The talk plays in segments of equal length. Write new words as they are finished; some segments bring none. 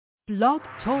Blog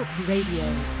Talk Radio.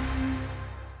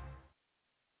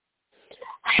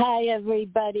 Hi,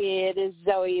 everybody. It is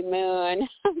Zoe Moon.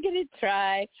 I'm going to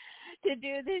try to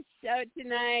do this show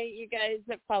tonight. You guys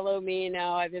that follow me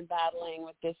know I've been battling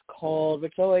with this cold,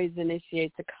 which always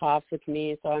initiates a cough with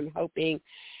me. So I'm hoping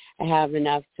I have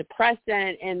enough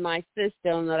suppressant in my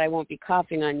system that I won't be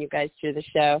coughing on you guys through the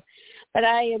show. But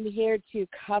I am here to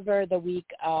cover the week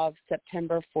of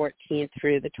September 14th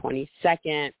through the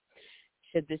 22nd.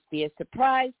 Should this be a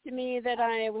surprise to me that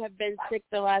I have been sick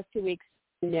the last 2 weeks?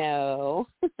 No.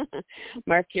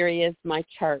 Mercury is my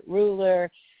chart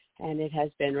ruler, and it has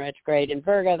been retrograde in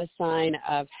Virgo, the sign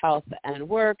of health and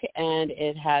work, and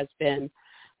it has been,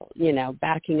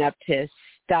 backing up to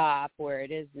stop where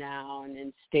it is now and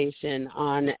in station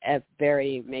on a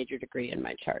very major degree in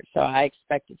my chart. So I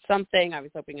expected something. I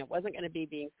was hoping it wasn't going to be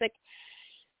being sick.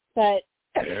 But,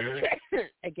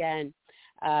 again,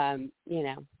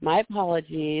 my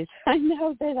apologies. I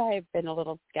know that I've been a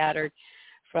little scattered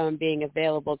from being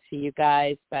available to you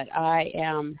guys, but I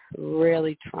am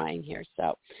really trying here.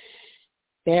 So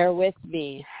bear with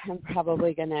me. I'm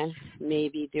probably going to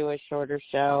maybe do a shorter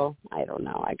show. I don't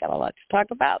know. I got a lot to talk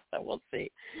about, so we'll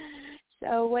see.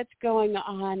 So what's going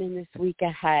on in this week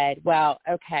ahead? Well,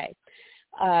 okay.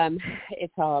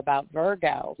 It's all about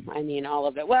Virgo. I mean, all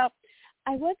of it. Well,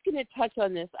 I was going to touch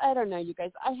on this. I don't know, you guys.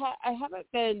 I haven't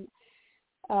been,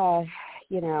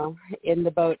 in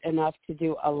the boat enough to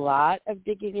do a lot of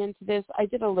digging into this. I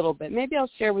did a little bit. Maybe I'll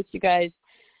share with you guys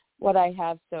what I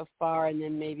have so far, and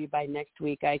then maybe by next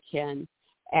week I can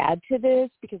add to this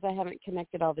because I haven't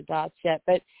connected all the dots yet.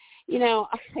 But,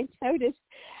 I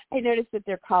noticed that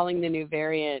they're calling the new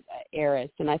variant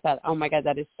Eris, and I thought, oh, my God,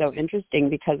 that is so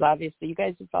interesting because obviously you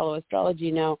guys who follow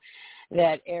astrology know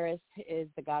that Eris is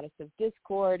the goddess of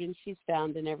discord, and she's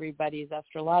found in everybody's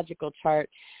astrological chart.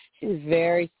 She's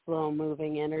very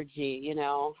slow-moving energy.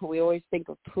 We always think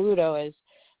of Pluto as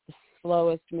the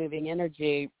slowest-moving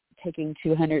energy, taking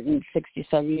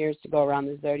 260-some years to go around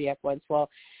the zodiac once. Well,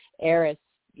 Eris,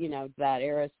 that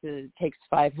Eris takes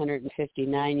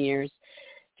 559 years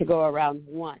to go around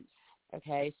once.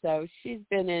 Okay, so she's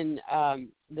been in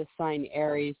the sign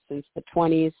Aries since the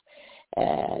 20s,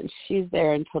 and she's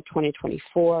there until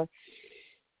 2024.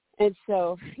 And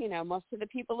so, most of the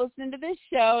people listening to this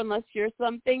show, unless you're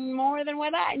something more than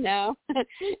what I know,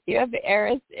 you have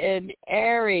Eris in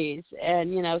Aries.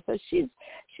 And, so she's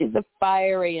a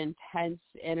fiery, intense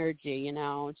energy,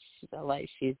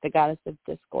 she's the goddess of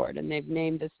discord. And they've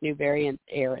named this new variant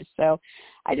Eris. So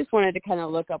I just wanted to kind of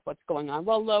look up what's going on.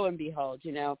 Well, lo and behold,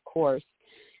 of course,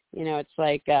 it's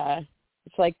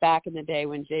like back in the day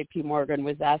when J.P. Morgan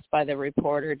was asked by the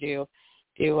reporter, do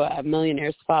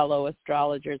millionaires follow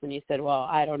astrologers? And he said, well,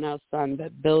 I don't know, son,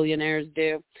 but billionaires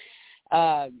do.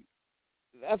 Of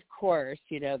course,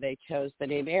 they chose the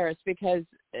name Eris because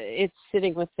it's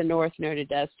sitting with the North Node of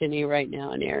Destiny right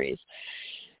now in Aries.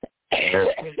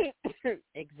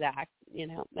 Exact,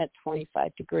 at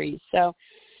 25 degrees. So,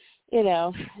 they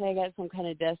got some kind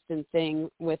of destined thing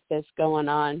with this going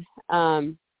on.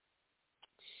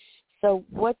 So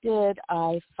what did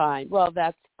I find? Well,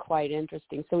 that's quite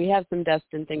interesting. So we have some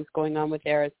destined things going on with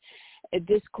Eris. A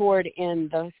discord in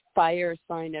the fire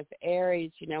sign of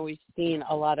Aries. We've seen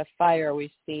a lot of fire. We've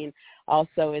seen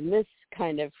also in this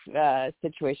kind of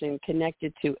situation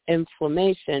connected to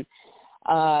inflammation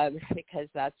because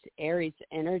that's Aries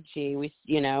energy.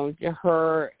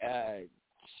 Her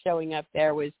showing up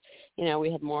there was,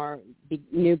 we had more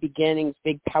new beginnings,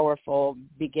 big, powerful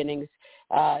beginnings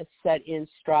set in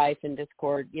strife and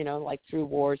discord, like through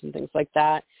wars and things like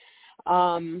that.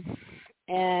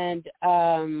 And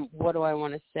what do I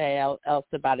want to say else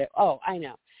about it? Oh, I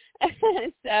know.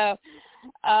 So,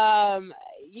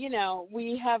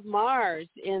 we have Mars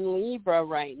in Libra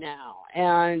right now.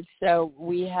 And so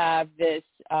we have this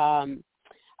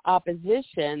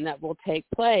opposition that will take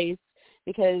place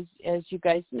because, as you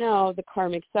guys know, the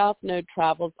karmic south node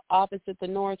travels opposite the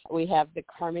north. We have the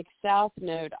karmic south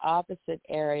node opposite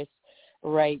Aries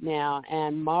right now,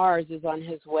 and Mars is on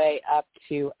his way up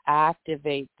to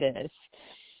activate this.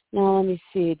 Now, let me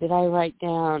see. Did I write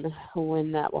down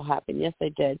when that will happen? Yes, I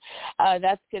did.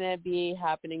 That's going to be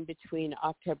happening between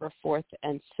October 4th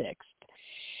and 6th.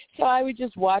 So I would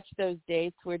just watch those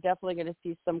dates. We're definitely going to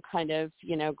see some kind of,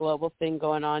 global thing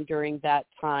going on during that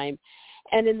time.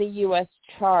 And in the U.S.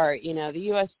 chart, the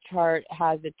U.S. chart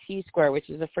has a T-square, which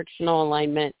is a frictional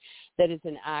alignment that is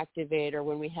an activator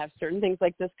when we have certain things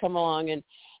like this come along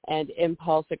and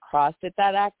impulse across it.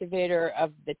 That activator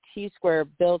of the T-square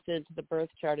built into the birth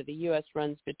chart of the U.S.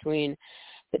 runs between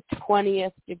the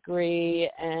 20th degree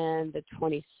and the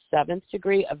 27th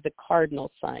degree of the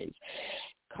cardinal signs.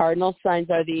 Cardinal signs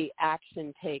are the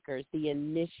action takers, the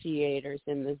initiators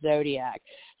in the zodiac.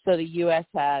 So the U.S.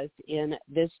 has in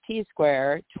this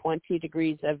T-square 20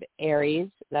 degrees of Aries,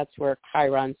 that's where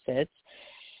Chiron sits,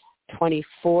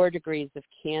 24 degrees of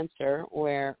Cancer,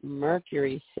 where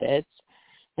Mercury sits,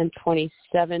 and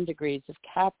 27 degrees of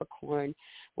Capricorn,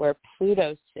 where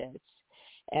Pluto sits.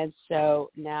 And so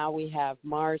now we have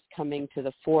Mars coming to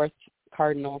the fourth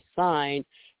cardinal sign,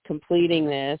 completing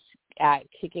this,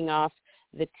 kicking off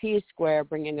the T-square,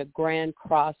 bringing a grand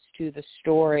cross to the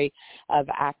story of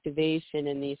activation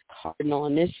in these cardinal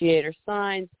initiator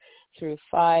signs through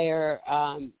fire,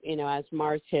 as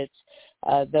Mars hits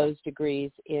those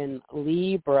degrees in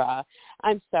Libra.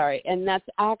 I'm sorry, and that's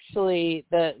actually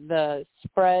the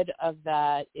spread of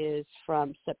that is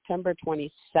from September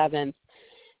 27th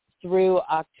through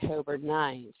October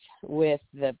 9th, with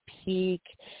the peak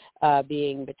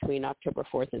being between October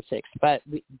 4th and 6th, but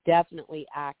definitely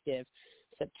active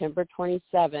September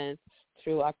 27th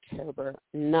through October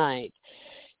 9th.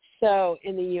 So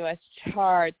in the U.S.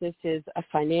 chart, this is a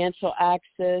financial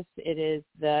axis. It is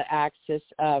the axis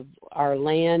of our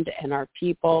land and our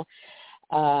people.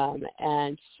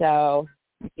 And so,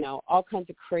 all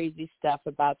kinds of crazy stuff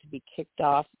about to be kicked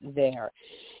off there.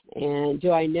 And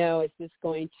do I know, is this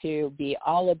going to be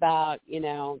all about,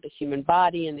 the human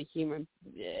body and the human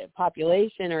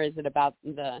population, or is it about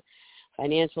the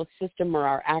financial system or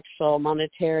our actual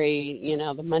monetary,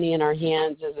 the money in our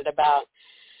hands? Is it about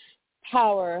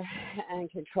power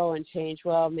and control and change?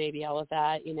 Well, maybe all of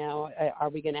that. Are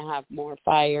we going to have more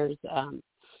fires? I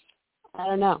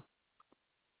don't know.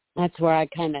 That's where I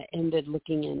kind of ended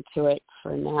looking into it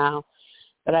for now.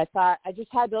 But I thought I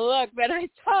just had to look. But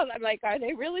I'm like, are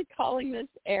they really calling this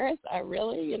Eris?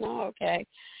 Okay.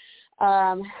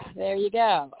 There you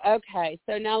go. Okay,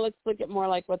 so now let's look at more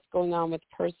like what's going on with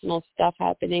personal stuff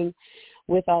happening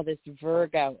with all this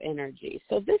Virgo energy.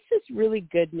 So this is really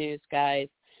good news, guys.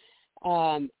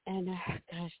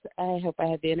 Gosh, I hope I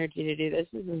have the energy to do this.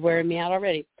 This is wearing me out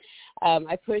already.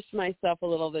 I pushed myself a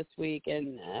little this week,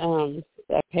 and I'm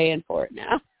paying for it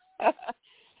now.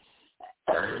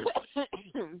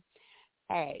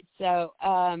 All right, so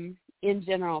in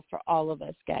general for all of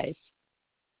us, guys,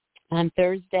 on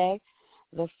Thursday,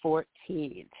 the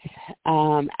 14th,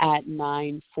 at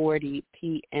 9:40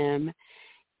 p.m.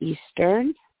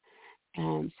 Eastern.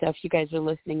 So if you guys are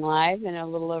listening live in a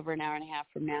little over an hour and a half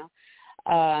from now,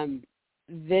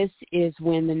 this is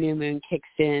when the new moon kicks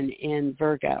in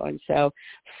Virgo. And so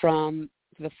from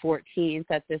the 14th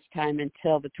at this time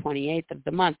until the 28th of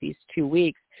the month, these 2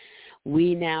 weeks,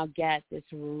 we now get this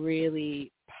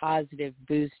really positive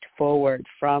boost forward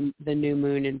from the new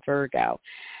moon in Virgo.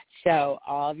 So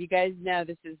all of you guys know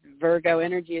this is Virgo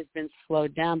energy has been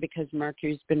slowed down because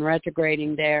Mercury's been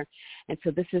retrograding there. And so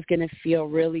this is going to feel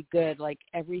really good, like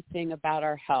everything about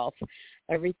our health,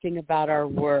 everything about our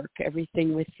work,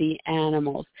 everything with the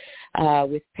animals,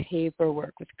 with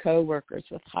paperwork, with coworkers,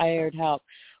 with hired help,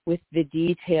 with the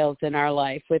details in our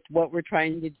life, with what we're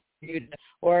trying to do to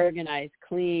organize,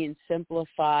 clean,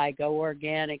 simplify, go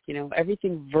organic.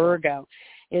 Everything Virgo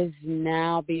is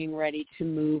now being ready to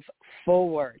move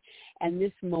forward. And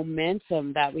this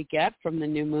momentum that we get from the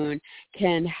new moon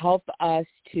can help us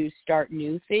to start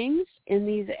new things in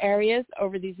these areas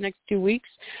over these next 2 weeks,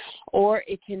 or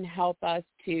it can help us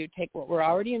to take what we're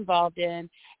already involved in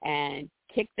and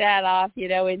kick that off,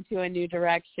 into a new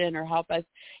direction, or help us,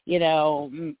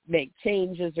 make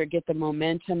changes or get the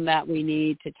momentum that we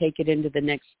need to take it into the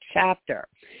next chapter.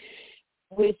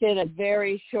 Within a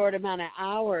very short amount of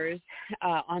hours,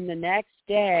 on the next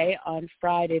day, on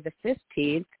Friday the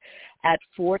 15th at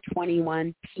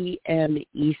 4:21 p.m.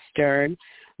 Eastern,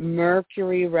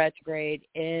 Mercury retrograde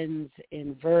ends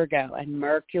in Virgo, and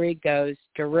Mercury goes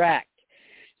direct.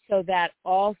 So that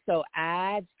also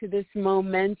adds to this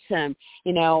momentum,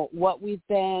 what we've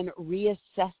been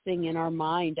reassessing in our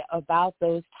mind about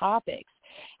those topics.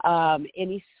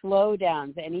 Any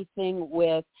slowdowns, anything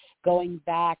with going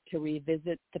back to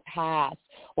revisit the past,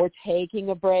 or taking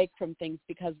a break from things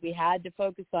because we had to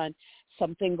focus on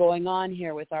something going on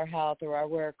here with our health or our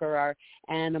work or our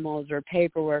animals or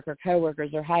paperwork or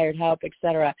coworkers or hired help,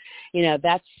 etc.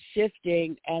 That's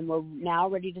shifting, and we're now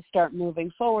ready to start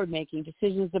moving forward, making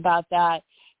decisions about that,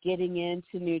 getting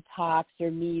into new talks or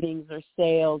meetings or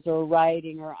sales or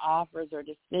writing or offers or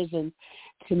decisions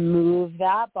to move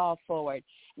that ball forward.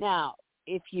 Now,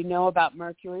 if you know about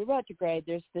Mercury retrograde,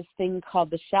 there's this thing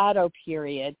called the shadow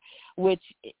period, which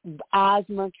as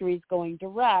Mercury's going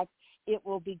direct, it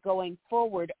will be going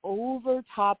forward over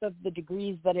top of the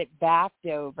degrees that it backed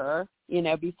over,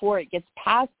 before it gets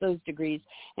past those degrees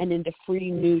and into free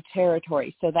new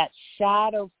territory. So that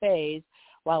shadow phase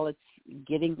while it's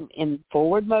getting in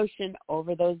forward motion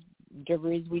over those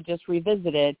degrees we just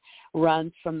revisited,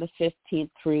 runs from the 15th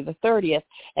through the 30th.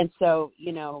 And so,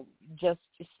 just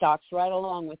stalks right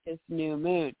along with this new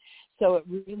moon. So it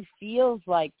really feels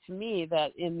like to me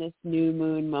that in this new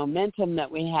moon momentum that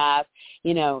we have,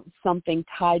 something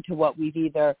tied to what we've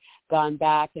either gone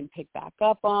back and picked back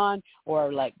up on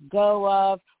or let go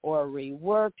of or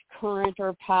reworked current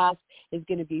or past is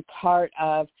going to be part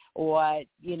of what,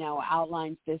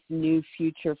 outlines this new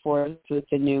future for us with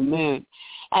the new moon.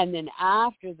 And then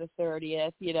after the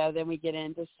 30th, then we get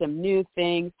into some new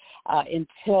things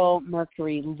until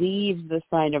Mercury leaves the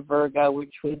sign of Virgo,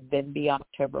 which would then be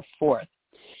October 4th.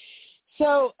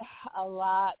 So a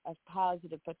lot of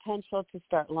positive potential to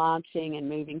start launching and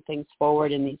moving things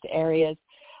forward in these areas.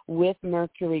 With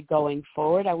Mercury going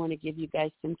forward, I want to give you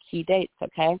guys some key dates,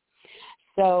 okay?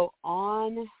 So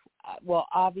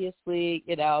obviously,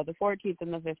 the 14th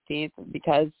and the 15th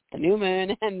because the new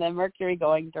moon and the Mercury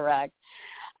going direct.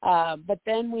 But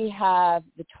then we have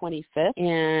the 25th,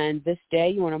 and this day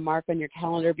you want to mark on your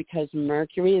calendar because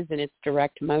Mercury is in its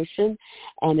direct motion,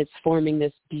 and it's forming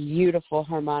this beautiful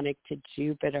harmonic to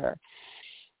Jupiter.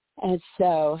 And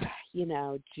so,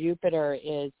 Jupiter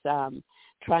is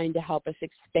trying to help us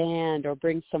expand or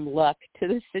bring some luck to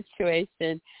the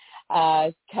situation,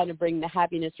 kind of bring the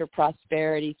happiness or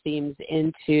prosperity themes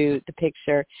into the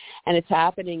picture. And it's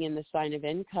happening in the sign of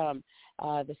income,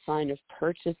 the sign of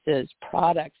purchases,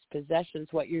 products, possessions,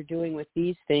 what you're doing with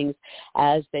these things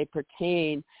as they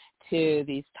pertain to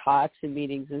these talks and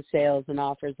meetings and sales and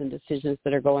offers and decisions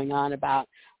that are going on about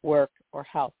work or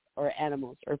health or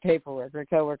animals or paperwork or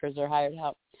coworkers or hired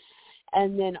help.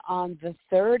 And then on the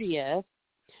 30th,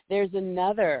 there's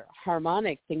another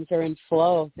harmonic. Things are in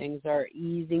flow. Things are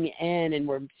easing in, and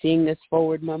we're seeing this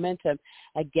forward momentum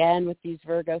again with these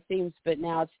Virgo themes, but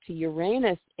now it's to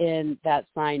Uranus in that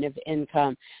sign of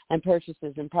income and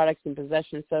purchases and products and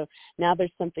possessions. So now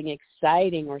there's something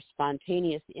exciting or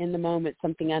spontaneous in the moment,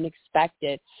 something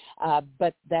unexpected,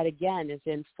 but that, again, is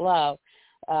in flow.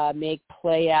 May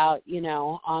play out,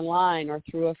 online or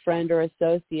through a friend or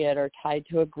associate or tied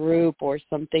to a group or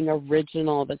something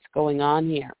original that's going on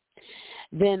here.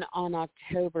 Then on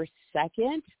October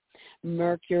 2nd,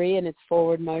 Mercury in its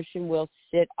forward motion will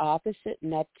sit opposite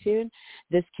Neptune.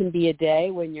 This can be a day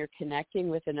when you're connecting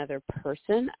with another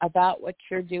person about what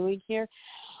you're doing here.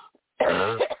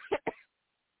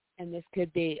 And this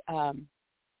could be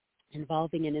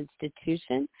involving an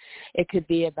institution. It could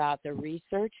be about the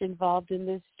research involved in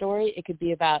this story. It could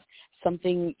be about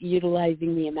something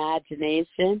utilizing the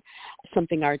imagination,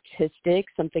 something artistic,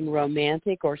 something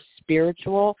romantic or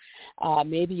spiritual.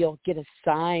 Maybe you'll get a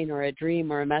sign or a dream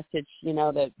or a message,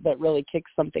 that really kicks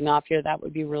something off here. That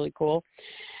would be really cool.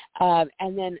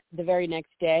 And then the very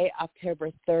next day,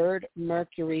 October 3rd,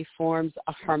 Mercury forms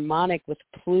a harmonic with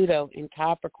Pluto in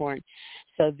Capricorn.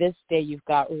 So this day you've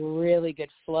got really good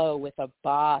flow with a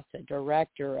boss, a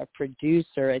director, a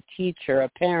producer, a teacher, a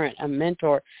parent, a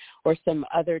mentor, or some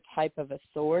other type of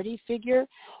authority figure.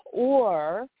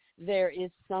 Or there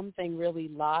is something really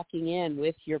locking in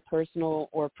with your personal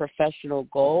or professional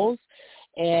goals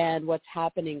and what's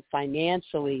happening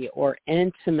financially or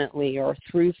intimately or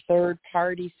through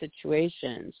third-party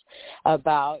situations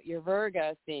about your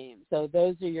Virgo theme. So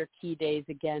those are your key days.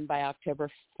 Again, by October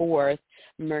 4th,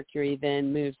 Mercury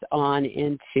then moves on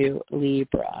into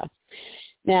Libra.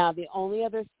 Now, the only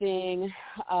other thing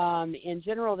in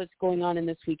general that's going on in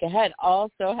this week ahead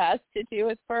also has to do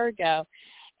with Virgo,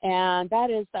 and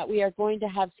that is that we are going to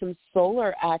have some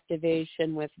solar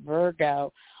activation with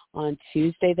Virgo on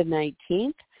Tuesday the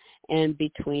 19th and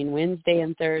between Wednesday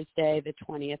and Thursday the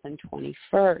 20th and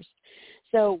 21st.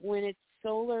 So when it's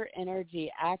solar energy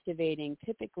activating,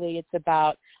 typically it's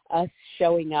about us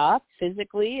showing up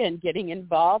physically and getting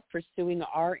involved, pursuing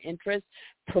our interests,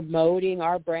 promoting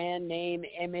our brand name,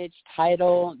 image,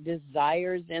 title,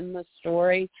 desires in the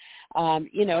story.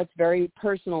 It's very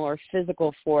personal or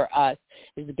physical for us.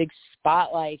 There's a big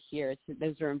spotlight here.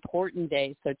 Those are important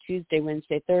days. So Tuesday,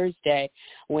 Wednesday, Thursday,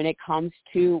 when it comes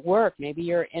to work, maybe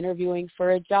you're interviewing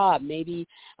for a job. Maybe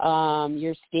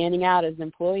you're standing out as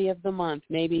Employee of the Month.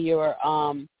 Maybe you're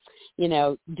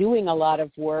doing a lot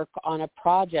of work on a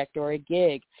project or a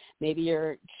gig. Maybe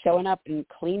you're showing up and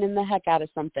cleaning the heck out of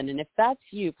something. And if that's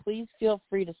you, please feel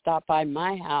free to stop by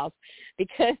my house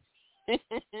because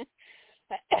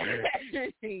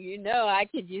I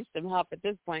could use some help at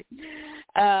this point.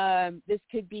 This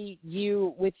could be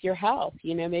you with your health.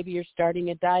 Maybe you're starting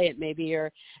a diet. Maybe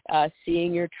you're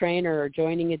seeing your trainer or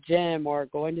joining a gym or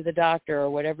going to the doctor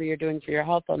or whatever you're doing for your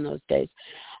health on those days.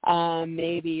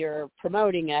 Maybe you're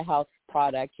promoting a health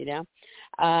product,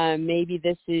 Maybe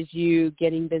this is you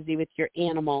getting busy with your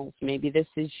animals. Maybe this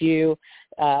is you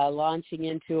launching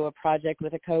into a project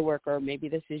with a coworker. Maybe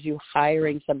this is you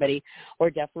hiring somebody, or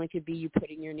definitely could be you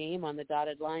putting your name on the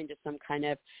dotted line to some kind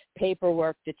of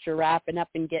paperwork that you're wrapping up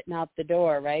and getting out the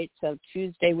door, right? So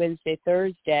Tuesday, Wednesday,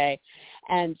 Thursday.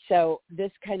 And so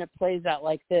this kind of plays out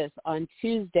like this. On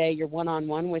Tuesday, you're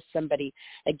one-on-one with somebody,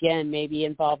 again, maybe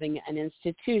involving an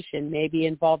institution, maybe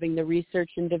involving the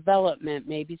research and development,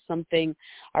 maybe something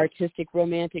artistic,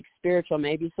 romantic, spiritual,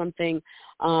 maybe something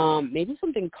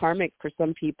karmic for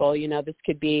some people. You know, this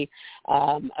could be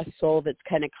a soul that's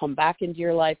kind of come back into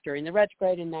your life during the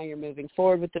retrograde, and now you're moving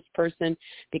forward with this person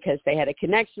because they had a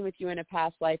connection with you in a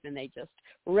past life and they just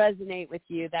resonate with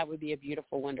you. That would be a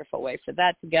beautiful, wonderful way for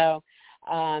that to go.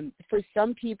 For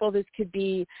some people, this could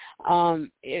be,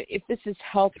 if this is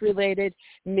health related,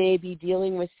 maybe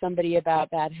dealing with somebody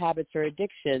about bad habits or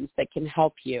addictions that can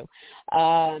help you.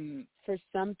 For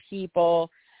some people,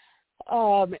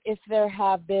 if there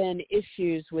have been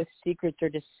issues with secrets or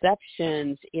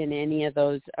deceptions in any of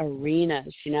those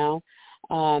arenas, you know,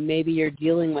 maybe you're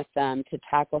dealing with them to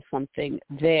tackle something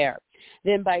there.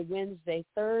 Then by Wednesday,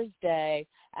 Thursday,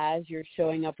 as you're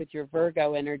showing up with your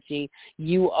Virgo energy,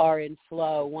 you are in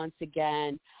flow. Once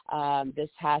again, this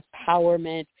has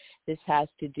empowerment. This has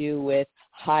to do with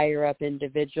higher up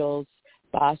individuals,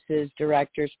 bosses,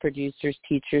 directors, producers,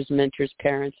 teachers, mentors,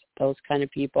 parents, those kind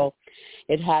of people.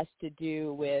 It has to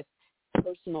do with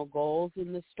personal goals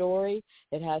in the story.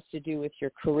 It has to do with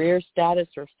your career status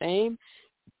or fame.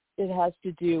 It has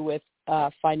to do with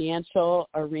financial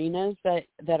arenas that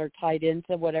are tied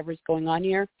into whatever's going on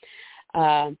here.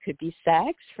 Could be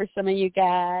sex for some of you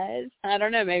guys. I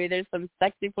don't know. Maybe there's some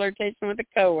sexy flirtation with a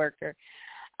coworker.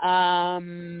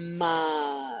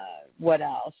 What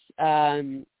else?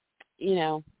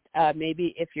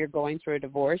 Maybe if you're going through a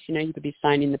divorce, you know, you could be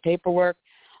signing the paperwork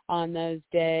on those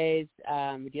days,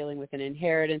 dealing with an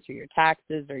inheritance or your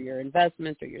taxes or your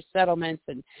investments or your settlements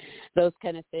and those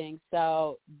kind of things.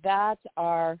 So that's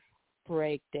our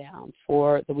breakdown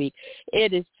for the week.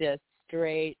 It is just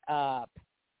straight up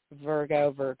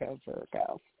Virgo, Virgo,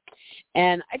 Virgo.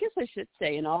 And I guess I should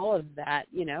say in all of that,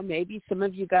 you know, maybe some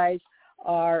of you guys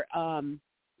are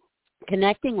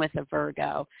connecting with a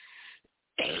Virgo.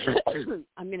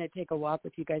 I'm going to take a walk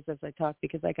with you guys as I talk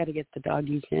because I got to get the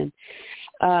doggies in.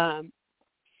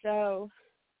 So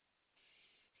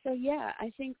yeah,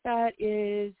 I think that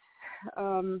is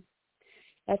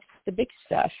that's the big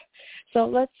stuff. So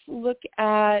let's look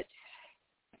at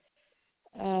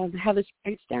how this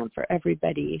breaks down for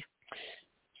everybody.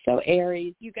 So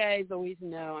Aries, you guys always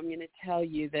know I'm going to tell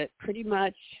you that pretty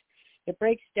much it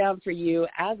breaks down for you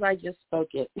as I just spoke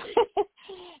it.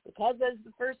 Because it's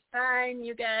the first time,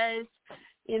 you guys,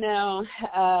 you know,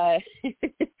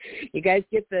 you guys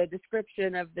get the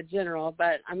description of the general,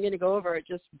 but I'm going to go over it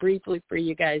just briefly for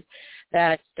you guys,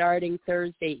 that starting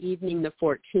Thursday evening, the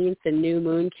 14th, the new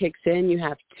moon kicks in. You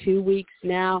have 2 weeks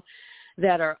now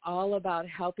that are all about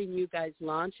helping you guys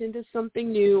launch into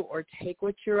something new or take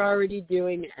what you're already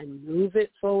doing and move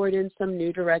it forward in some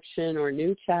new direction or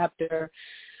new chapter.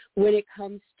 When it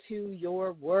comes to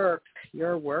your work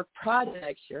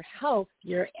projects, your health,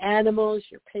 your animals,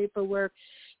 your paperwork,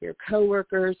 your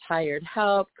coworkers, hired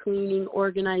help, cleaning,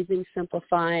 organizing,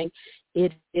 simplifying,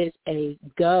 it is a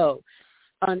go.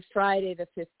 On Friday the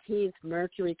 15th,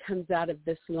 Mercury comes out of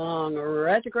this long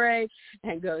retrograde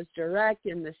and goes direct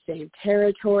in the same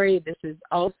territory. This is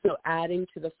also adding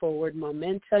to the forward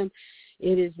momentum.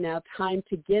 It is now time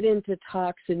to get into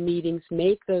talks and meetings,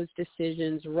 make those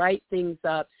decisions, write things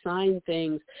up, sign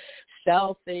things,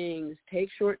 sell things, take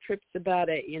short trips about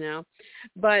it, you know.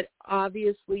 But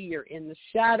obviously you're in the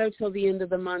shadow till the end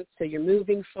of the month, so you're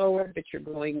moving forward, but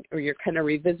you're kind of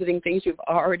revisiting things you've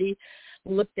already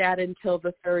looked at until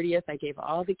the 30th. I gave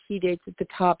all the key dates at the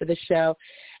top of the show.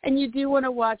 And you do want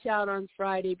to watch out on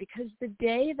Friday because the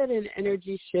day that an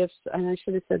energy shifts, and I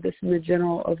should have said this in the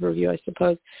general overview, I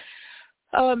suppose,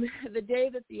 the day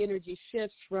that the energy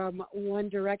shifts from one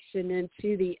direction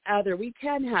into the other, we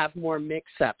can have more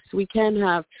mix-ups. We can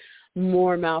have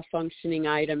more malfunctioning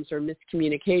items or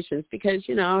miscommunications because,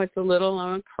 you know, it's a little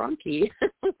crunky.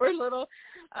 We're a little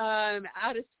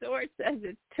out of sorts as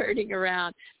it's turning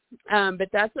around. But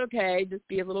that's okay. Just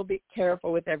be a little bit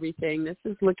careful with everything. This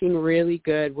is looking really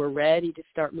good. We're ready to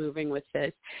start moving with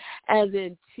this. And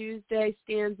then Tuesday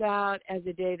stands out as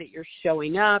a day that you're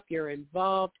showing up, you're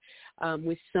involved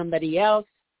with somebody else,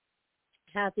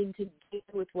 having to deal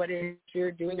with what it is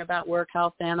you're doing about work,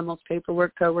 health, animals,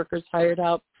 paperwork, coworkers, hired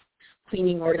help,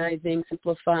 cleaning, organizing,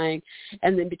 simplifying.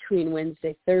 And then between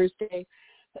Wednesday, Thursday,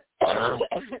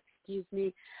 excuse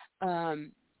me,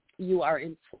 you are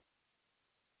in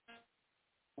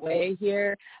way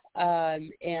here,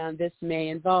 and this may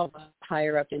involve a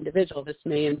higher-up individual. This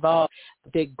may involve a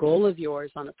big goal of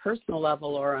yours on a personal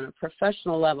level or on a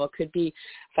professional level. It could be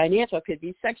financial, it could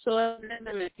be sexual,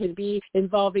 it could be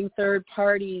involving third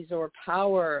parties or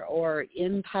power or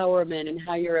empowerment and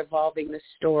how you're evolving the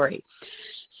story.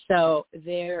 So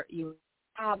there you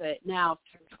have it. Now,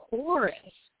 for Taurus,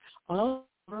 all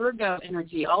Virgo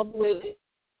energy, all the way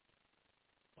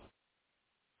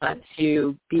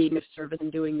to being of service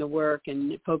and doing the work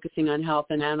and focusing on health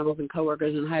and animals and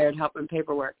coworkers and hired help and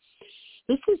paperwork.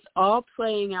 This is all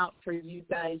playing out for you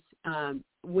guys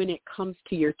when it comes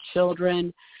to your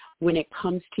children, when it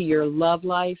comes to your love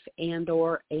life and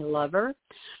or a lover,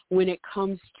 when it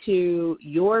comes to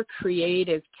your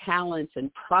creative talents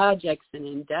and projects and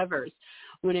endeavors,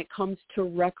 when it comes to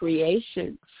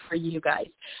recreation for you guys.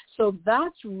 So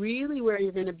that's really where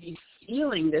you're going to be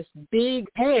feeling this big,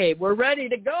 hey, we're ready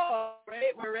to go,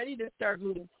 right? We're ready to start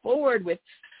moving forward with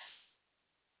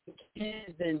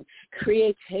kids and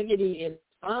creativity and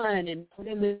fun and put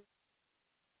in this.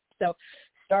 So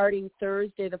starting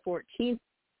Thursday the 14th,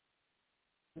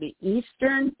 the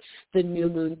Eastern, the new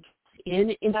moon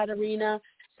in that arena.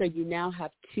 So you now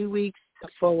have 2 weeks of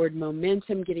forward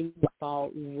momentum, getting the ball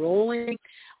rolling.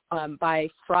 By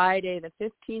Friday the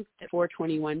 15th at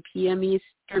 4:21 p.m.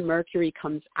 Eastern, Mercury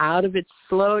comes out of its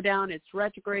slowdown, its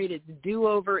retrograde, its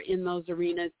do-over in those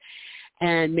arenas.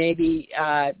 And maybe,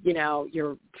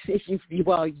 you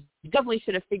definitely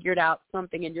should have figured out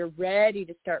something and you're ready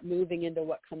to start moving into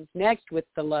what comes next with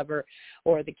the lover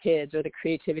or the kids or the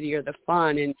creativity or the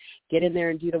fun, and get in there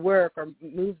and do the work or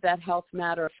move that health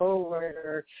matter forward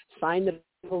or sign the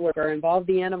paperwork or involve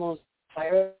the animals,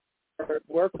 or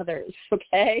work with others,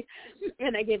 okay?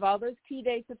 And I gave all those key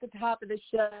dates at the top of the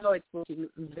show. It's looking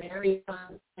very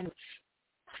fun. And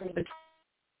for the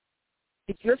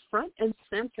if you're front and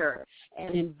center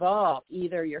and involved,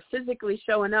 either you're physically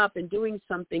showing up and doing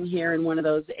something here in one of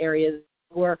those areas,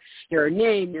 or your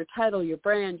name, your title, your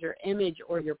brand, your image,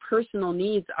 or your personal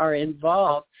needs are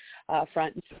involved,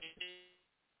 front and center,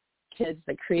 kids,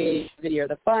 the creativity or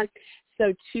the fun.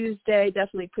 So Tuesday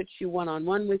definitely puts you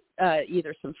one-on-one with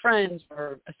either some friends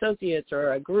or associates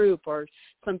or a group or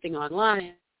something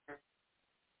online,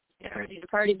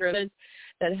 parties or events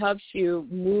that helps you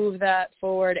move that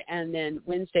forward. And then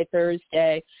Wednesday,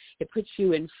 Thursday, it puts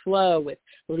you in flow with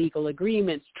legal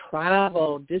agreements,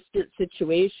 travel, distant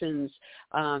situations,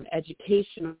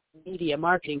 educational, media,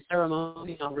 marketing,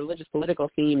 ceremonial, religious, political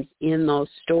themes in those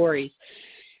stories.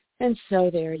 And so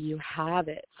there you have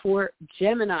it. For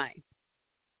Gemini,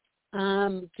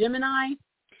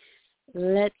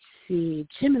 let's see,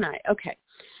 Gemini. Okay.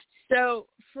 So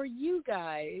for you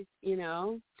guys,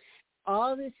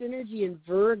 all this energy in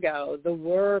Virgo, the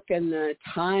work and the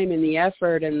time and the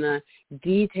effort and the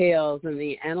details and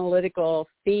the analytical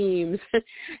themes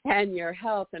and your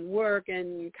health and work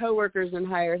and coworkers and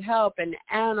hired help and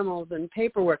animals and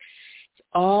paperwork, it's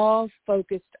all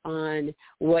focused on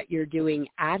what you're doing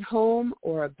at home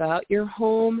or about your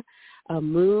home, a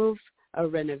move, a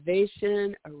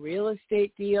renovation, a real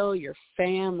estate deal, your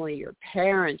family, your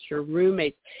parents, your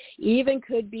roommates, even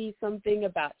could be something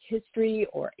about history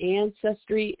or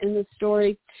ancestry in the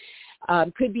story.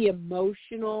 Could be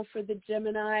emotional for the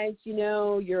Geminis,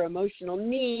 your emotional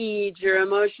needs, your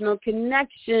emotional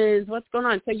connections, what's going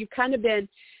on. So you've kind of been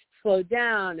slowed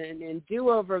down and in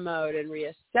do-over mode and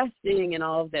reassessing and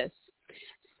all of this.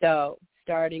 So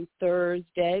starting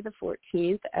Thursday the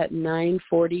 14th at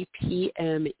 9:40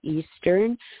 p.m.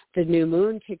 Eastern, the new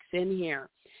moon kicks in here.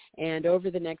 And over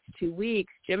the next 2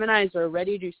 weeks, Geminis are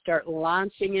ready to start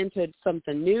launching into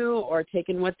something new or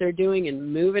taking what they're doing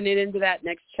and moving it into that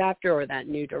next chapter or that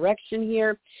new direction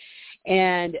here.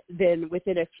 And then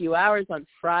within a few hours on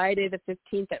Friday the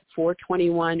 15th at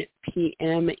 4:21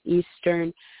 p.m.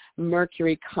 Eastern,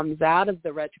 Mercury comes out of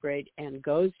the retrograde and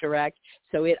goes direct.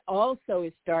 So it also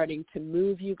is starting to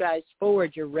move you guys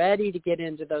forward. You're ready to get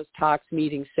into those talks,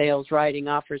 meetings, sales, writing,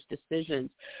 offers, decisions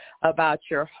about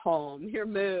your home, your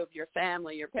move, your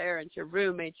family, your parents, your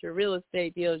roommates, your real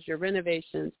estate deals, your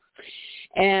renovations.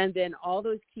 And then all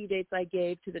those key dates I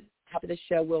gave to the top of the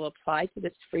show will apply to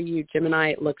this for you,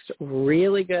 Gemini. It looks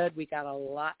really good. We got a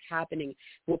lot happening.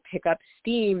 We'll pick up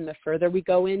steam the further we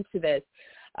go into this.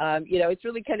 It's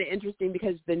really kind of interesting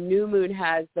because the new moon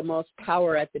has the most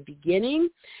power at the beginning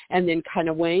and then kind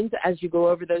of wanes as you go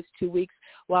over those 2 weeks,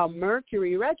 while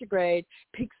Mercury retrograde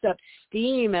picks up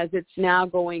steam as it's now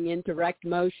going in direct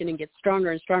motion and gets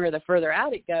stronger and stronger the further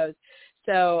out it goes.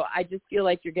 So I just feel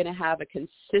like you're going to have a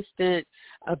consistent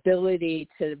ability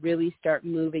to really start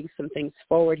moving some things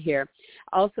forward here.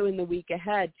 Also in the week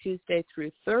ahead, Tuesday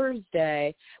through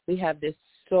Thursday, we have this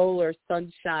solar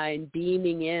sunshine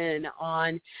beaming in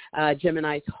on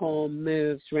Gemini's home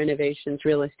moves, renovations,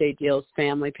 real estate deals,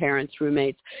 family, parents,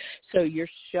 roommates. So you're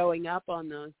showing up on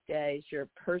those days. You're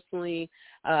personally,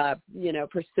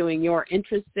 pursuing your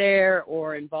interests there,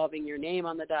 or involving your name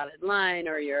on the dotted line,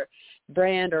 or your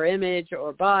brand or image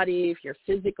or body if you're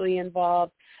physically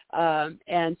involved.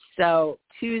 And so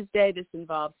Tuesday, this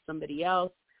involves somebody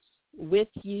else with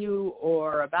you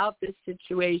or about this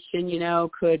situation,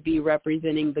 could be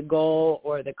representing the goal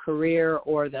or the career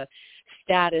or the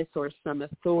status or some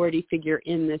authority figure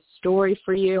in this story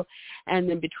for you. And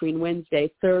then between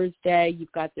Wednesday, Thursday,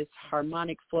 you've got this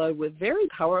harmonic flow with very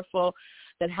powerful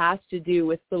that has to do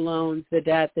with the loans, the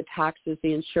debt, the taxes,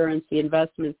 the insurance, the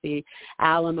investments, the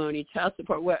alimony, child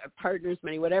support, partners'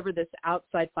 money, whatever this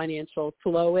outside financial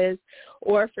flow is.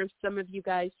 Or for some of you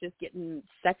guys just getting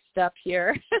sexed up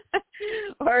here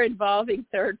or involving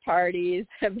third parties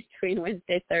between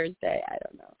Wednesday, Thursday. I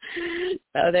don't know.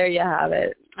 So there you have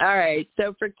it. All right.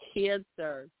 So for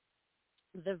Cancer,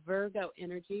 the Virgo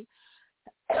energy.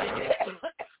 I'm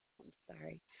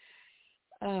sorry.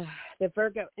 The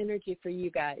Virgo energy for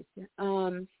you guys.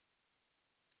 So,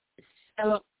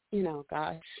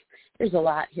 gosh, there's a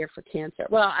lot here for Cancer.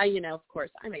 Well, of course,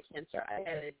 I'm a Cancer.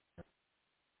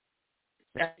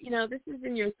 This is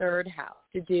in your third house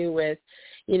to do with,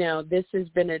 this has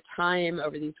been a time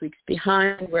over these weeks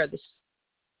behind where the,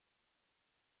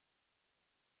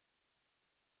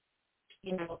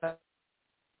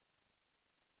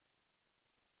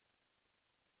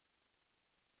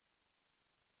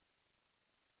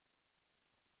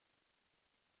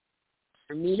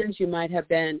 meetings you might have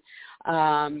been,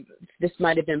 this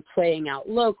might have been playing out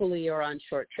locally or on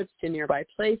short trips to nearby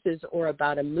places or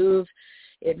about a move.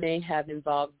 It may have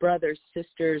involved brothers,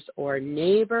 sisters, or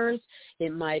neighbors.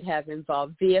 It might have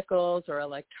involved vehicles or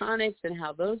electronics and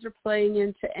how those are playing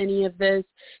into any of this.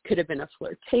 Could have been a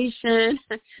flirtation.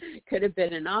 Could have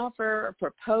been an offer, a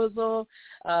proposal,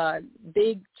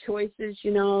 big choices,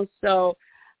 So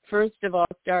first of all,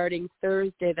 starting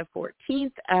Thursday the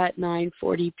 14th at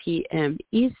 9:40 p.m.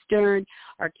 Eastern,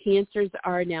 our Cancers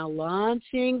are now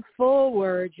launching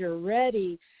forward. You're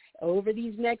ready over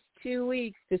these next 2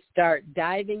 weeks to start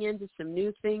diving into some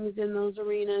new things in those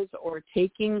arenas, or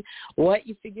taking what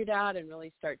you figured out and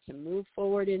really start to move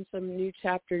forward in some new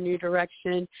chapter, new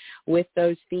direction with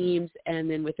those themes. And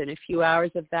then within a few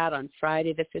hours of that, on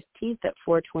Friday the 15th at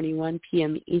 4:21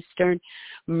 p.m. Eastern,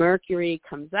 Mercury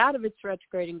comes out of its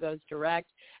retrograde and goes direct,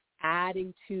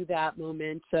 adding to that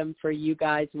momentum for you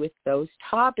guys with those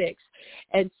topics.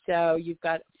 And so you've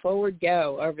got forward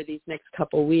go over these next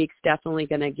couple weeks. Definitely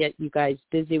going to get you guys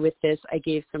busy with this. I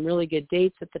gave some really good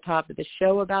dates at the top of the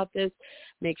show about this.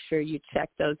 Make sure you check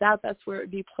those out. That's where it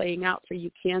would be playing out for you,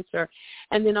 Cancer.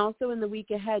 And then also in the week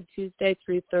ahead, Tuesday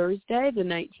through Thursday, the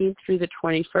 19th through the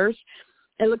 21st,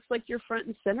 it looks like you're front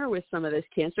and center with some of this,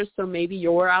 Cancer. So maybe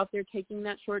you're out there taking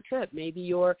that short trip. Maybe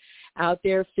you're out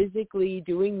there physically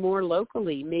doing more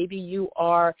locally. Maybe you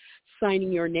are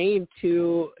signing your name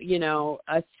to,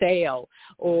 a sale,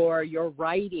 or you're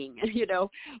writing,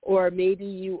 or maybe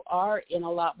you are in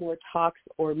a lot more talks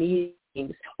or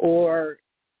meetings, or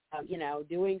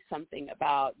doing something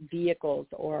about vehicles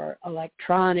or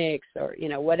electronics, or,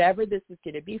 whatever this is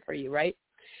going to be for you, right?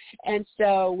 And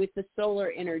so with the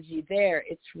solar energy there,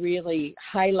 it's really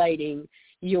highlighting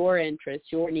your interests,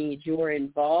 your needs, your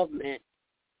involvement.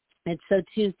 And so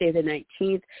Tuesday the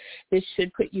 19th, this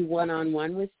should put you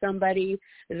one-on-one with somebody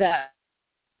that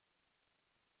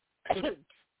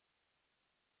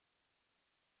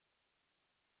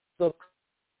books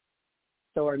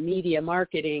or media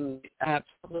marketing,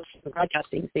 publishing,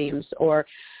 broadcasting themes, or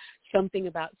something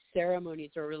about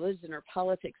ceremonies or religion or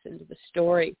politics into the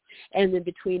story. And then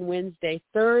between Wednesday,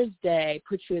 Thursday,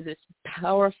 put you in this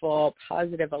powerful,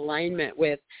 positive alignment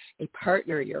with a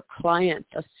partner, your client,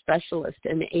 a specialist,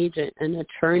 an agent, an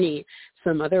attorney,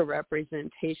 some other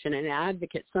representation, an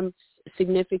advocate, some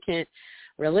significant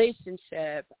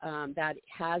relationship that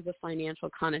has a financial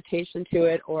connotation to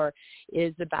it, or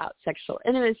is about sexual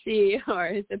intimacy, or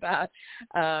is about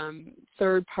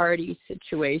third-party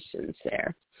situations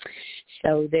there.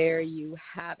 So there you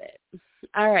have it.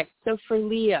 All right, so for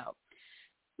Leo,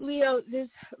 this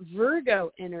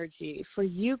Virgo energy for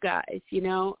you guys,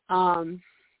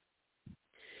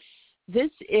 this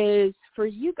is for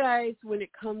you guys when it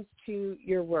comes to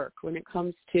your work, when it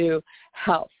comes to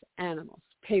health, animals,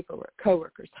 paperwork,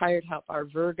 coworkers, hired help, our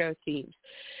Virgo themes.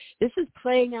 This is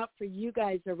playing out for you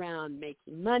guys around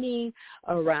making money,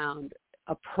 around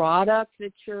a product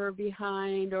that you're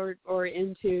behind or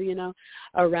into,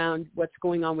 around what's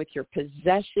going on with your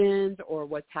possessions or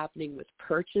what's happening with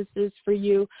purchases for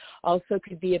you. Also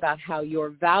could be about how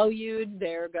you're valued.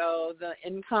 There go the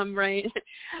income, right?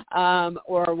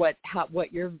 Or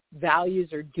what your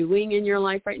values are doing in your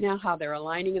life right now, how they're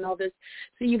aligning and all this.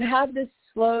 So you have this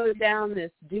slow down,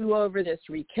 this do-over, this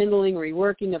rekindling,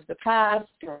 reworking of the past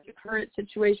or the current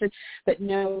situation, but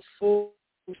no full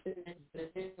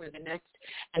or the next,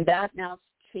 and that now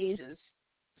changes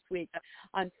this week.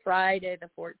 On Friday the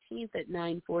 14th at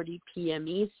 9:40 p.m.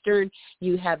 Eastern,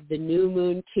 you have the new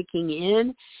moon kicking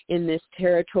in this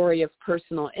territory of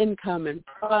personal income and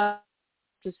practices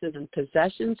and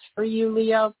possessions for you,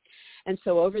 Leo. And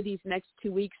so over these next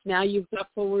 2 weeks, now you've got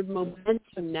forward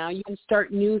momentum. Now you can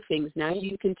start new things. Now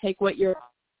you can take what you're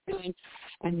doing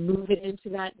and move it into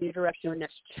that new direction or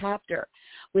next chapter.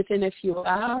 Within a few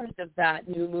hours of that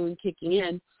new moon kicking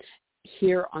in,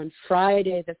 here on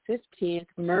Friday the 15th,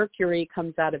 Mercury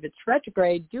comes out of its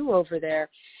retrograde do-over there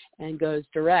and goes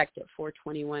direct at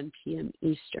 4:21 p.m.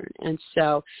 Eastern. And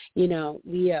so,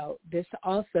 Leo, this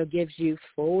also gives you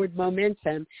forward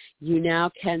momentum. You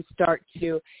now can start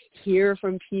to hear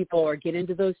from people or get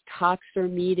into those talks or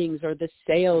meetings or the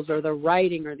sales or the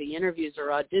writing or the interviews or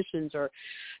auditions or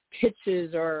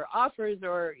pitches or offers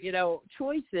or,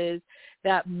 choices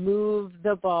that move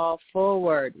the ball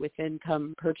forward with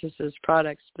income, purchases,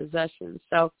 products, possessions.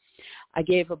 So I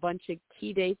gave a bunch of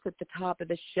key dates at the top of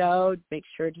the show. Make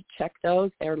sure to check those.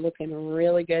 They're looking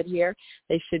really good here.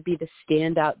 They should be the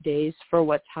standout days for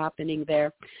what's happening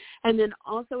there. And then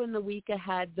also in the week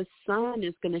ahead, the sun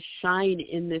is going to shine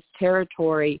in this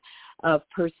territory of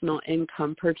personal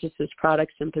income, purchases,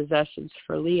 products, and possessions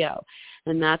for Leo.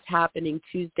 And that's happening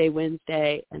Tuesday,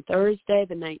 Wednesday, and Thursday,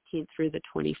 the 19th through the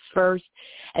 21st.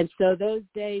 And so those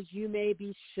days you may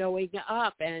be showing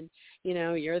up and,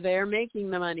 you're there making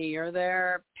the money. You're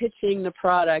there pitching the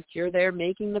product. You're there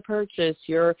making the purchase.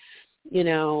 You're,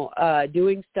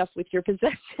 doing stuff with your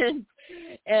possessions.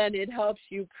 And it helps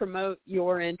you promote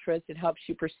your interests. It helps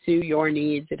you pursue your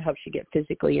needs. It helps you get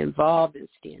physically involved and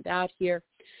stand out here.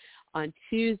 On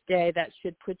Tuesday, that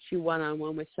should put you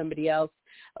one-on-one with somebody else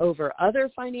over other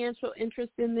financial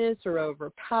interests in this or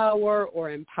over power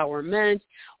or empowerment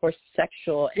or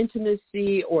sexual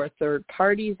intimacy or third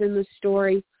parties in the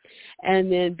story. And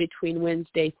then between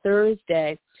Wednesday,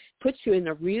 Thursday, puts you in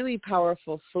a really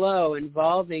powerful flow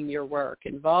involving your work,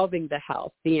 involving the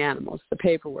health, the animals, the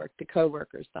paperwork, the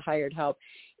coworkers, the hired help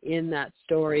in that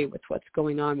story with what's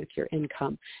going on with your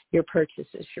income, your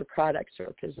purchases, your products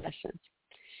or possessions.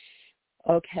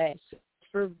 Okay, so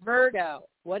for Virgo,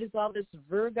 what is all this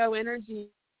Virgo energy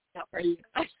for you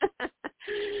guys?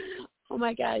 Oh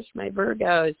my gosh, my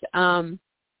Virgos.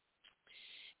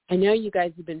 I know you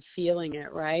guys have been feeling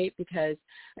it, right? Because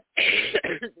this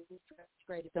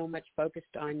retrograde is so much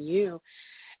focused on you.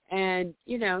 And,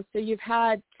 so you've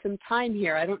had some time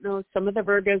here. I don't know, some of the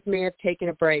Virgos may have taken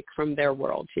a break from their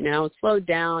world, slowed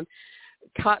down,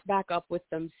 caught back up with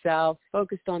themselves,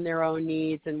 focused on their own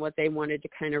needs and what they wanted to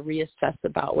kind of reassess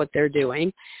about what they're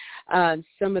doing.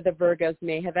 Some of the Virgos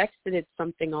may have exited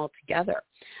something altogether.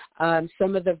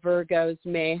 Some of the Virgos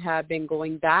may have been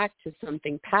going back to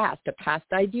something past, a past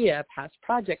idea, a past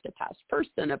project, a past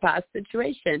person, a past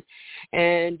situation,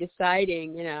 and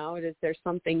deciding, is there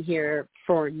something here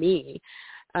for me?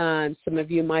 Some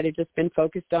of you might have just been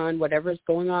focused on whatever's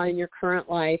going on in your current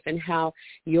life and how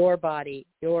your body,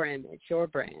 your image, your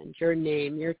brand, your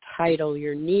name, your title,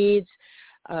 your needs,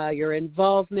 your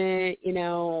involvement,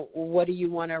 what do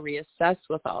you want to reassess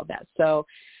with all that? So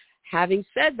having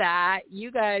said that,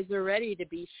 you guys are ready to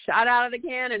be shot out of the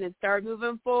cannon and start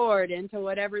moving forward into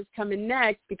whatever's coming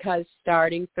next, because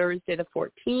starting Thursday the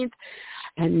 14th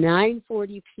at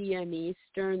 9:40 p.m.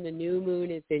 Eastern, the new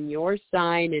moon is in your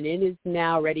sign, and it is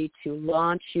now ready to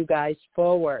launch you guys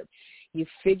forward. You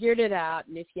figured it out,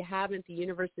 and if you haven't, the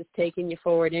universe is taking you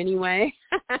forward anyway.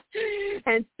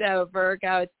 And so,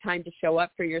 Virgo, it's time to show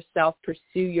up for yourself, pursue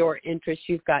your interests.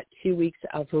 You've got 2 weeks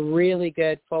of really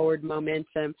good forward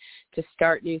momentum to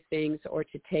start new things or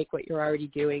to take what you're already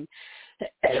doing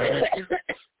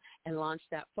and launch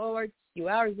that forward. A few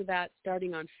hours of that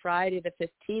starting on Friday the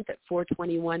 15th at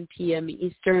 4:21 p.m.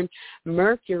 Eastern.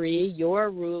 Mercury,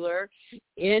 your ruler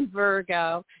in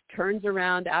Virgo, turns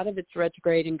around out of its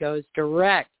retrograde and goes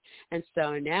direct. And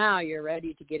so now you're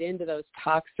ready to get into those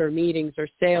talks or meetings or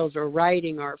sales or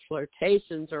writing or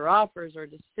flirtations or offers or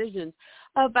decisions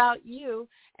about you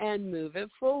and move it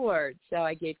forward. So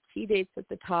I gave key dates at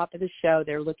the top of the show.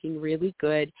 They're looking really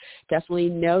good. Definitely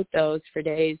note those for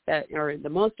days that are the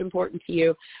most important to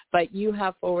you. But you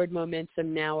have forward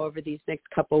momentum now over these next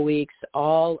couple weeks.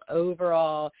 All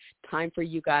overall, time for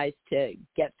you guys to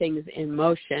get things in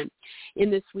motion. In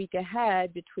this week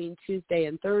ahead, between Tuesday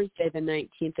and Thursday, the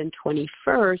 19th and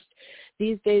 21st,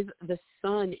 these days the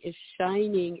sun is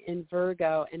shining in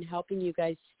Virgo and helping you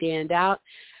guys stand out,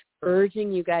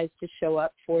 urging you guys to show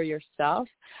up for yourself,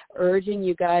 urging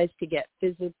you guys to get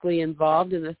physically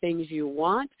involved in the things you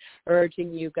want,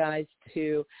 urging you guys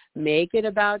to make it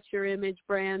about your image,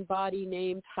 brand, body,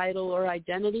 name, title, or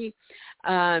identity,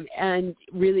 and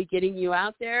really getting you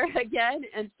out there again.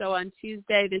 And so on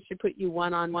Tuesday, this should put you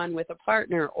one-on-one with a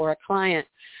partner or a client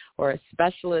or a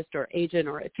specialist or agent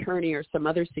or attorney or some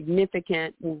other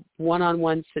significant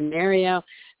one-on-one scenario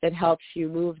that helps you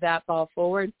move that ball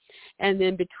forward. And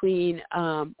then between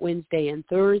Wednesday and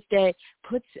Thursday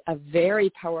puts a very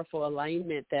powerful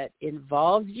alignment that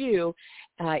involves you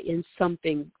in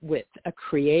something with a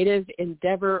creative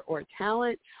endeavor or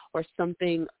talent, or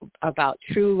something about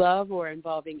true love or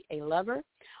involving a lover,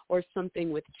 or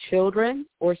something with children,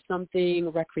 or something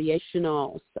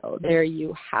recreational. So there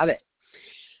you have it.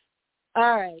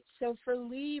 All right, so for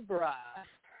Libra,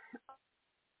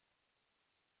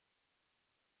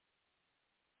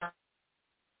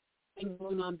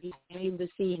 going on behind the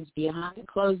scenes, behind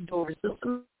closed doors,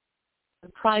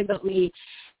 privately.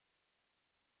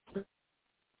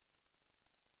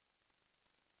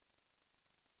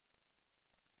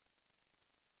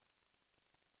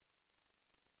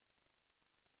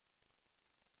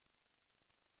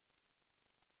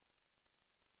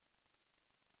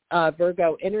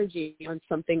 Virgo energy on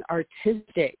something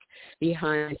artistic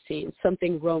behind the scenes,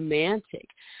 something romantic,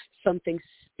 something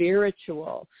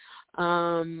spiritual.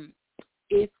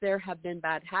 If there have been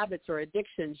bad habits or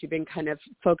addictions, you've been kind of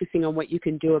focusing on what you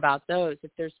can do about those.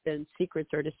 If there's been secrets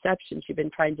or deceptions, you've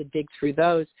been trying to dig through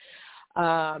those.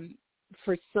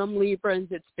 For some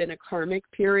Librans, it's been a karmic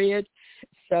period.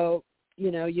 So,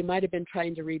 you might have been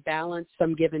trying to rebalance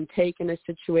some give and take in a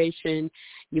situation.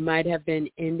 You might have been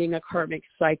ending a karmic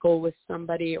cycle with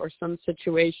somebody or some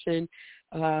situation.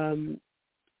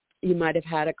 You might have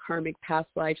had a karmic past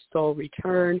life soul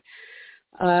return.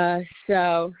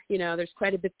 So, there's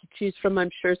quite a bit to choose from.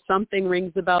 I'm sure something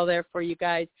rings a bell there for you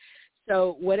guys.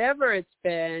 So whatever it's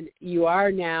been, you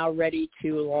are now ready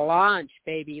to launch,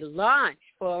 baby, launch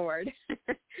forward.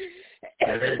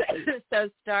 So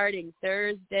starting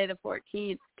Thursday the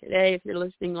 14th, today, if you're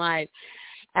listening live,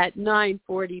 at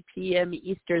 9:40 p.m.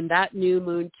 Eastern, that new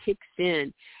moon kicks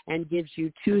in and gives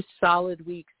you 2 solid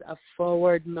weeks of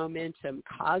forward momentum,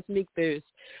 cosmic boost,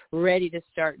 ready to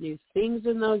start new things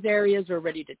in those areas or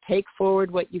ready to take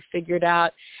forward what you figured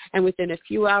out. And within a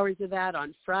few hours of that,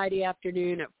 on Friday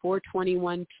afternoon at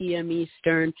 4:21 p.m.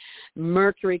 Eastern,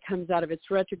 Mercury comes out of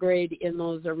its retrograde in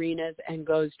those arenas and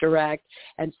goes direct.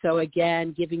 And so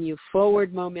again, giving you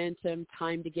forward momentum,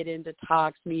 time to get into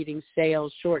talks, meetings,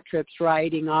 sales, short trips,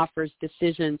 writing, offers,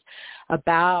 decisions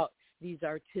about these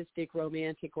artistic,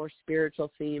 romantic, or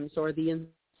spiritual themes, or the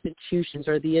institutions,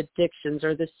 or the addictions,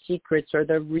 or the secrets, or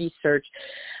the research,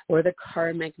 or the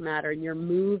karmic matter, and you're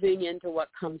moving into what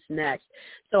comes next.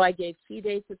 So I gave key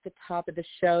dates at the top of the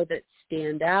show that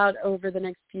stand out over the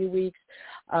next few weeks.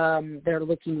 They're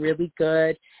looking really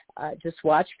good. Just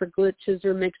watch for glitches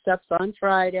or mix-ups on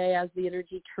Friday as the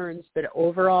energy turns, but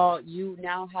overall, you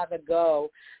now have a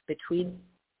go between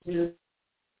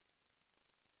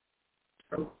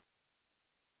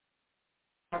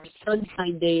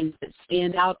sunshine days that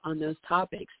stand out on those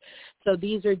topics. So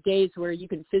these are days where you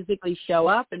can physically show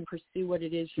up and pursue what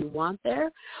it is you want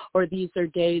there, or these are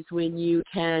days when you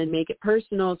can make it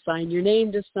personal, sign your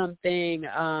name to something,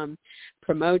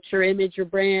 promote your image, your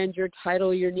brand, your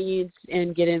title, your needs,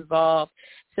 and get involved.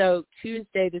 So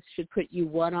Tuesday, this should put you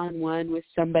one-on-one with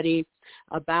somebody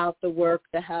about the work,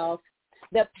 the health,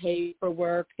 the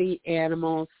paperwork, the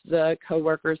animals, the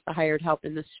coworkers, the hired help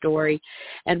in the story.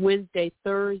 And Wednesday,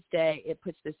 Thursday, it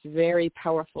puts this very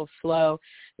powerful flow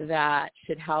that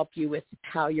should help you with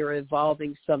how you're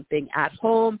evolving something at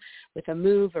home with a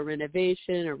move, a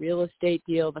renovation, a real estate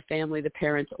deal, the family, the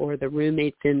parents, or the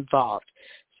roommates involved.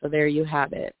 So there you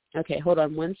have it. Okay, hold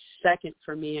on one second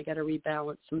for me. I got to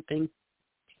rebalance something.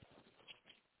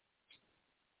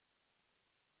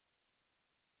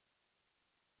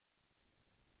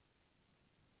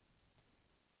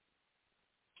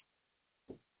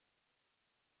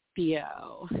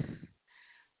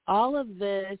 All of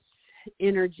this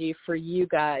energy for you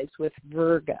guys with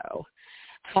Virgo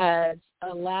has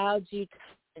allowed you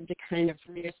to kind of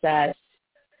reassess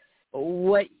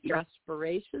what your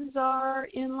aspirations are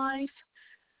in life,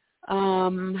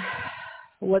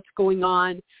 what's going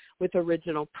on with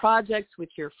original projects, with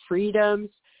your freedoms,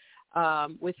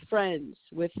 with friends,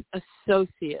 with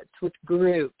associates, with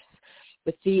groups,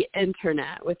 with the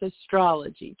internet, with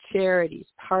astrology, charities,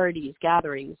 parties,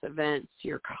 gatherings, events,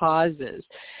 your causes.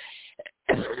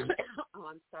 Oh,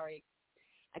 I'm sorry.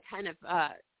 I kind of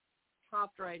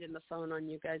popped right in the phone on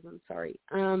you guys. I'm sorry.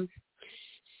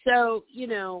 So,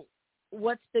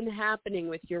 what's been happening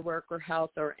with your work or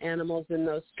health or animals in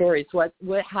those stories?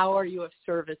 How are you of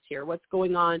service here? What's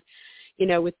going on,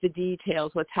 with the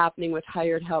details? What's happening with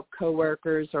hired help,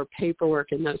 coworkers, or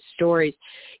paperwork in those stories?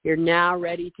 You're now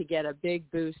ready to get a big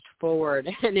boost forward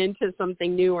and into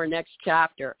something new or next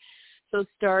chapter. So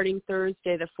starting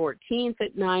Thursday the 14th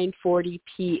at 9:40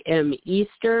 p.m.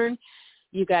 Eastern,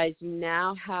 you guys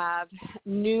now have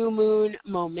new moon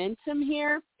momentum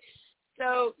here.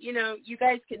 So, you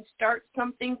guys can start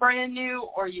something brand new,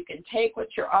 or you can take what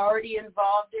you're already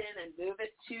involved in and move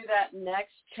it to that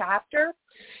next chapter.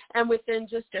 And within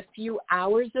just a few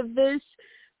hours of this,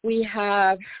 we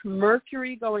have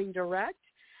Mercury going direct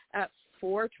at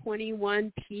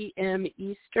 4:21 p.m.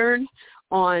 Eastern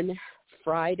on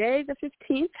Friday the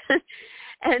 15th.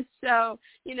 And so,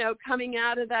 coming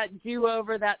out of that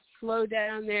do-over, that slow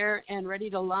down there, and ready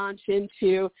to launch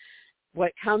into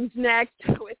what comes next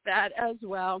with that as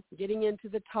well, getting into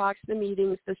the talks, the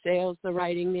meetings, the sales, the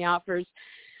writing, the offers,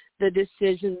 the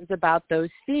decisions about those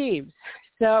themes.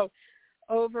 So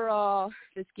overall,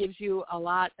 this gives you a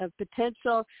lot of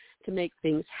potential to make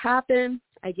things happen.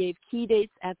 I gave key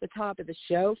dates at the top of the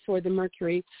show for the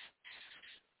Mercury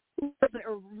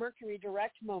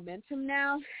direct momentum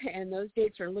now, and those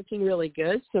dates are looking really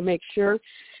good. So make sure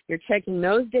you're checking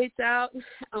those dates out.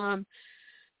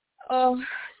 Oh,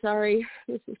 sorry.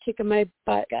 This is kicking my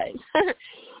butt, guys.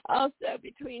 Also,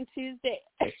 between Tuesday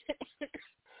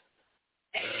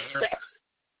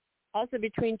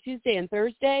and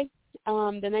Thursday, the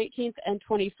 19th and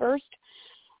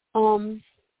 21st,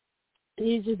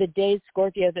 these are the days,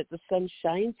 Scorpio, that the sun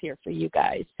shines here for you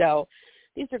guys. So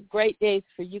these are great days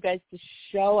for you guys to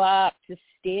show up, to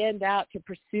stand out, to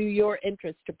pursue your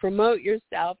interests, to promote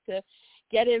yourself, to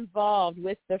get involved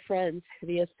with the friends,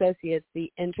 the associates, the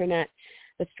internet,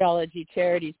 astrology,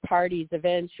 charities, parties,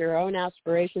 events, your own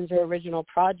aspirations or original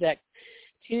projects.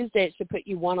 Tuesday, it should put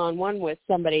you one-on-one with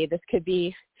somebody. This could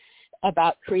be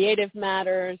about creative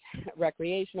matters,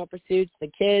 recreational pursuits,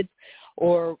 the kids,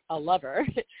 or a lover.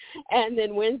 And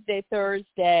then Wednesday,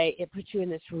 Thursday, it puts you in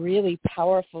this really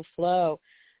powerful flow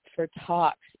for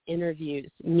talks, interviews,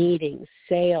 meetings,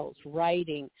 sales,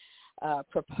 writing,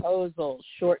 proposals,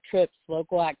 short trips,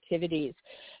 local activities,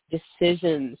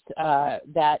 decisions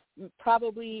that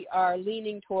probably are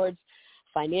leaning towards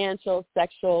financial,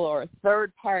 sexual, or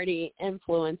third-party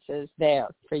influences there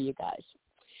for you guys.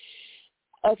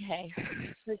 Okay,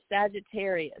 for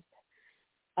Sagittarius,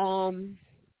 all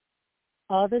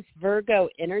this Virgo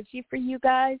energy for you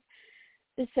guys,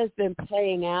 this has been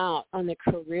playing out on the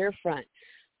career front.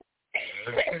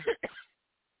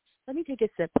 Let me take a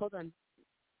sip. Hold on.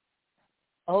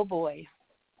 Oh, boy.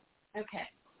 Okay.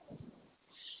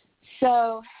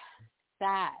 So,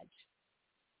 Sag.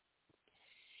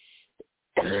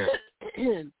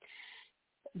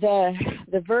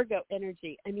 The Virgo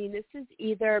energy, I mean, this has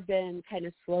either been kind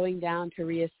of slowing down to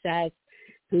reassess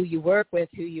who you work with,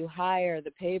 who you hire,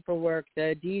 the paperwork,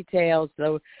 the details,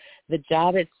 the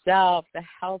job itself, the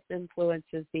health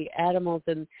influences, the animals,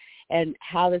 and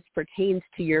how this pertains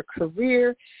to your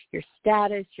career, your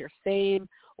status, your fame,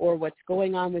 or what's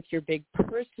going on with your big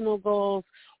personal goals,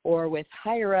 or with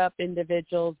higher-up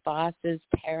individuals, bosses,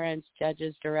 parents,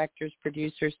 judges, directors,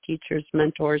 producers, teachers,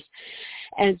 mentors.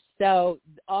 And so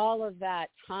all of that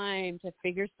time to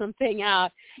figure something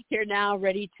out, you're now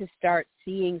ready to start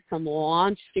seeing some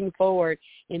launching forward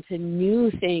into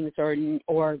new things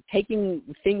or taking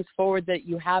things forward that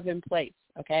you have in place,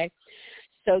 okay?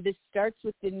 So this starts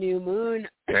with the new moon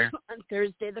on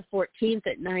Thursday the 14th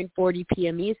at 9:40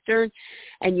 p.m. Eastern,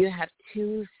 and you have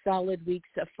 2 solid weeks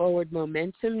of forward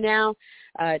momentum now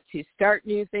to start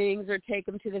new things or take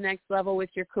them to the next level with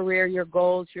your career, your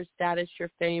goals, your status, your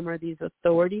fame, or these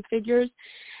authority figures.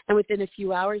 And within a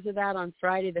few hours of that, on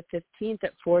Friday the 15th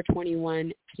at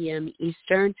 4:21 p.m.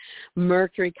 Eastern,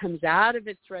 Mercury comes out of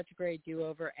its retrograde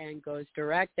do-over and goes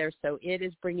direct there. So it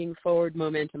is bringing forward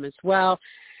momentum as well.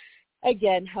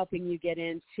 Again, helping you get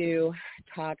into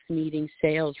talks, meetings,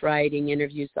 sales, writing,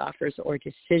 interviews, offers, or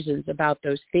decisions about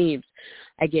those themes.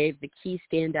 I gave the key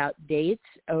standout dates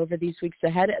over these weeks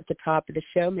ahead at the top of the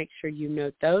show. Make sure you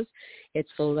note those. It's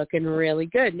looking really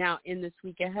good. Now, in this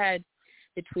week ahead,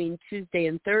 between Tuesday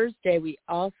and Thursday, we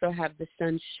also have the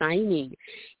sun shining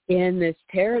in this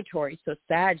territory. So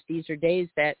Sag, these are days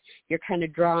that you're kind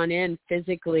of drawn in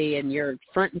physically, and you're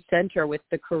front and center with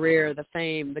the career, the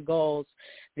fame, the goals,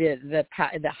 the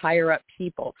higher up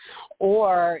people,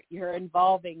 or you're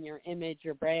involving your image,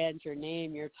 your brand, your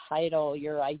name, your title,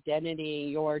 your identity,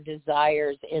 your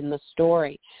desires in the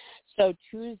story. So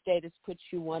Tuesday, this puts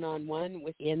you one-on-one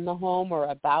within the home or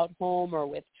about home, or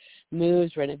with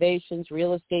moves, renovations,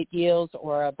 real estate deals,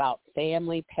 or about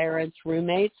family, parents,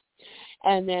 roommates.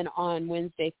 And then on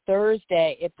Wednesday,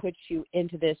 Thursday, it puts you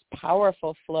into this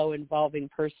powerful flow involving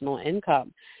personal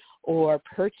income or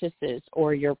purchases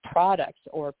or your products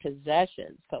or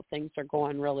possessions. So things are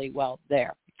going really well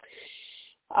there.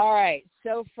 All right.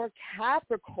 So for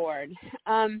Capricorn,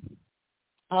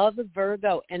 all the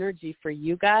Virgo energy for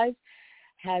you guys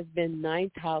has been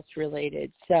ninth house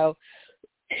related. So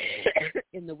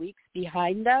in the weeks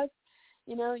behind us,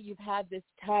 you've had this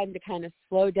time to kind of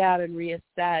slow down and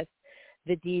reassess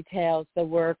the details, the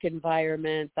work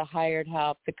environment, the hired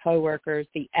help, the coworkers,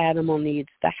 the animal needs,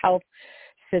 the health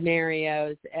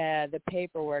scenarios, the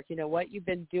paperwork, what you've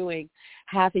been doing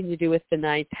having to do with the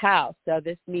ninth house. So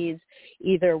this means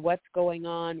either what's going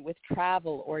on with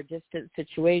travel or distant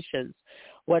situations,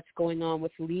 what's going on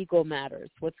with legal matters,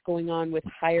 what's going on with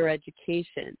higher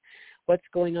education, what's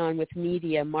going on with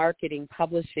media, marketing,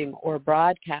 publishing, or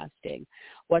broadcasting,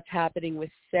 what's happening with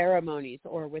ceremonies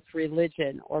or with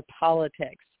religion or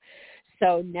politics.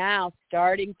 So now,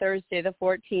 starting Thursday the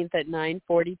 14th at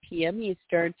 9:40 p.m.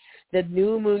 Eastern, the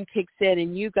new moon kicks in,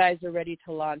 and you guys are ready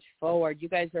to launch forward. You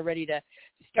guys are ready to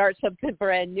start something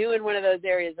brand new in one of those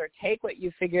areas, or take what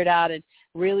you figured out and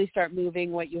really start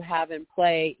moving what you have in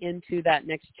play into that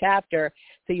next chapter.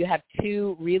 So you have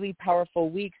 2 really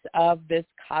powerful weeks of this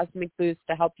cosmic boost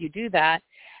to help you do that.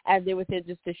 And then within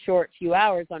just a short few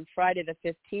hours, on Friday the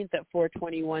 15th at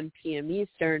 4:21 p.m.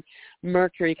 Eastern,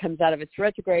 Mercury comes out of its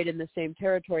retrograde in the same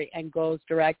territory and goes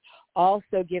direct,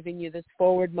 also giving you this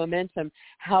forward momentum,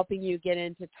 helping you get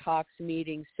into talks,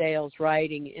 meetings, sales,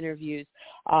 writing, interviews,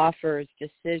 offers,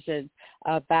 decisions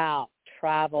about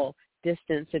travel,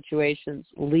 distant situations,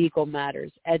 legal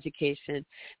matters, education,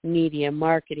 media,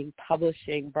 marketing,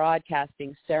 publishing,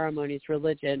 broadcasting, ceremonies,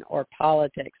 religion, or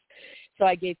politics. So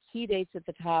I gave key dates at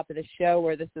the top of the show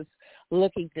where this is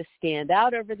looking to stand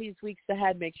out over these weeks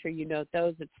ahead. Make sure you note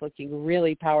those. It's looking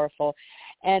really powerful.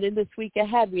 And in this week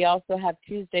ahead, we also have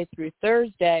Tuesday through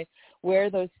Thursday where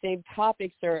those same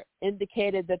topics are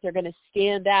indicated that they're going to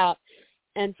stand out.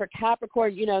 And for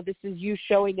Capricorn, this is you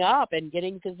showing up and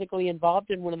getting physically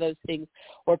involved in one of those things,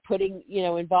 or putting,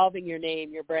 involving your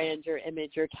name, your brand, your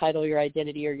image, your title, your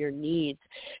identity, or your needs.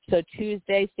 So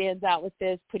Tuesday stands out with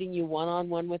this, putting you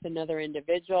one-on-one with another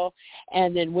individual.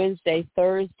 And then Wednesday,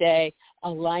 Thursday,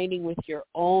 aligning with your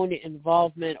own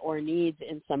involvement or needs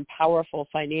in some powerful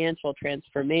financial,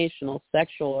 transformational,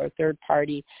 sexual, or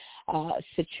third-party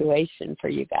situation for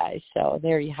you guys. So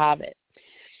there you have it.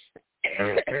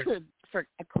 For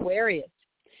Aquarius,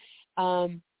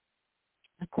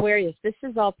 this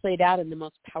is all played out in the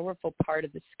most powerful part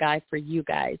of the sky for you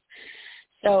guys.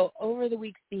 So over the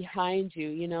weeks behind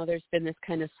you, there's been this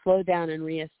kind of slowdown and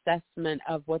reassessment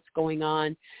of what's going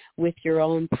on with your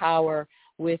own power,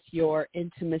 with your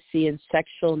intimacy and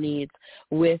sexual needs,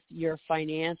 with your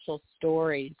financial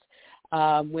stories,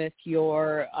 with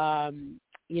your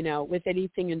with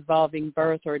anything involving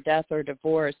birth or death or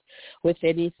divorce, with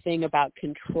anything about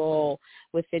control,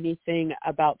 with anything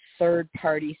about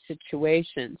third-party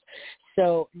situations.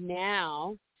 So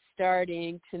now,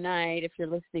 starting tonight, if you're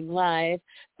listening live,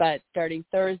 but starting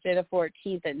Thursday the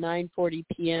 14th at 9:40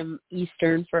 p.m.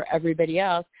 Eastern for everybody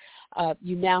else,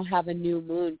 you now have a new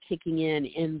moon kicking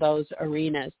in those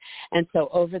arenas. And so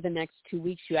over the next 2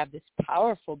 weeks, you have this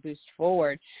powerful boost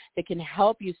forward that can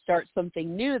help you start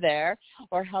something new there,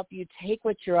 or help you take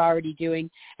what you're already doing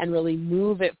and really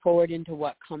move it forward into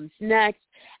what comes next.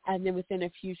 And then within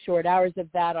a few short hours of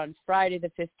that, on Friday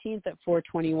the 15th at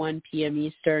 4:21 p.m.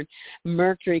 Eastern,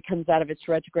 Mercury comes out of its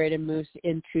retrograde and moves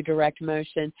into direct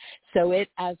motion. So it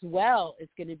as well is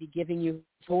going to be giving you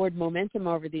forward momentum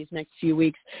over these next few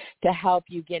weeks to help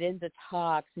you get into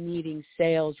talks, meetings,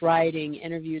 sales, writing,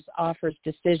 interviews, offers,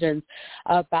 decisions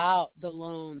about the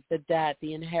loans, the debt,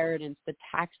 the inheritance, the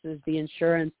taxes, the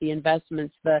insurance, the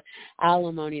investments, the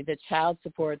alimony, the child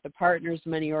support, the partner's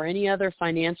money, or any other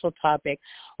financial topic,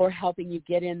 or helping you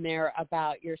get in there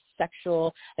about your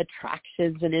sexual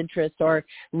attractions and interests, or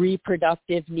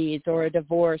reproductive needs, or a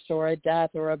divorce, or a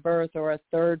death, or a birth, or a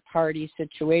third-party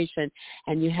situation.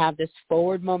 And you have this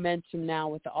forward momentum now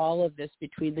with all of this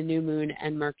between the new moon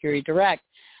and Mercury direct.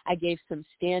 I gave some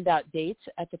standout dates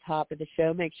at the top of the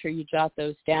show. Make sure you jot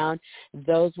those down.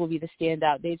 Those will be the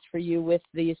standout dates for you with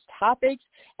these topics,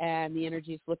 and the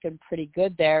energy is looking pretty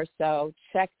good there, so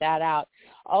check that out.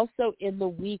 Also, in the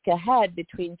week ahead,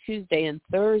 between Tuesday and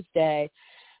Thursday,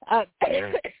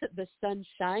 the sun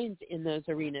shines in those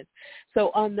arenas. So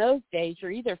on those days,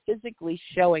 you're either physically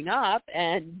showing up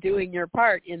and doing your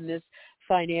part in this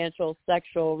financial,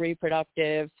 sexual,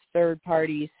 reproductive,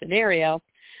 third-party scenario,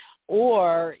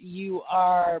 or you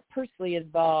are personally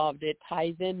involved. It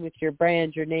ties in with your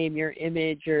brand, your name, your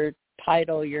image, your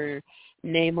title, your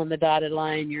name on the dotted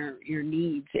line, your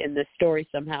needs in the story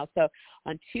somehow. So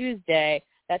on Tuesday,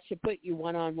 that should put you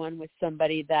one-on-one with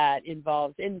somebody that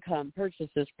involves income,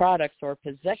 purchases, products, or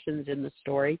possessions in the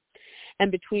story.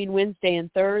 And between Wednesday and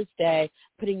Thursday,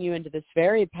 putting you into this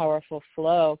very powerful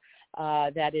flow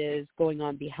that is going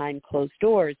on behind closed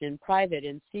doors, in private,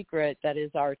 in secret, that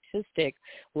is artistic,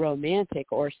 romantic,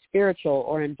 or spiritual,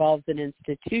 or involves an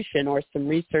institution or some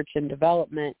research and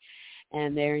development.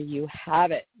 And there you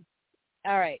have it.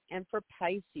 All right, and for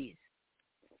Pisces,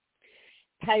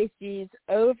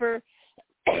 over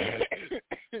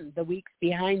the weeks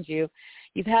behind you,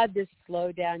 you've had this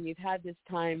slowdown, you've had this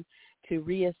time to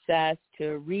reassess,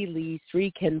 to release,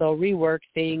 rekindle, rework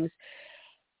things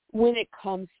when it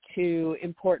comes to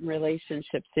important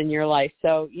relationships in your life.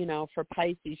 So, for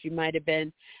Pisces, you might have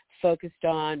been focused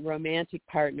on romantic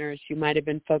partners, you might have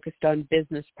been focused on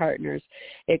business partners.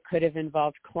 It could have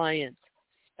involved clients,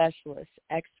 specialists,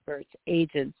 experts,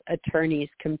 agents, attorneys,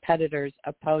 competitors,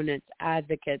 opponents,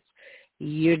 advocates,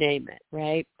 you name it,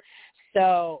 right?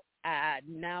 So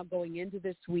now going into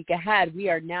this week ahead, we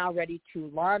are now ready to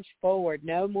launch forward.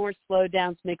 No more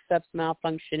slowdowns, mix-ups,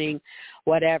 malfunctioning,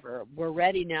 whatever. We're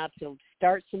ready now to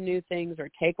start some new things or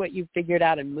take what you've figured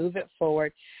out and move it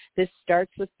forward. This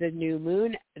starts with the new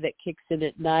moon that kicks in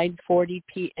at 9:40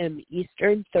 p.m.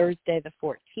 Eastern, Thursday the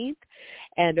 14th.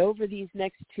 And over these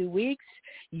next 2 weeks,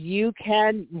 you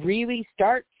can really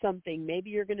start something. Maybe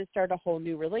you're going to start a whole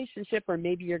new relationship, or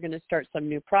maybe you're going to start some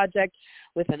new project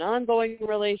with an ongoing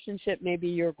relationship. Maybe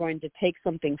you're going to take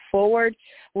something forward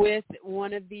with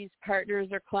one of these partners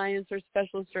or clients or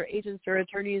specialists or agents or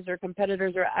attorneys or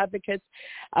competitors or advocates,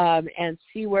 and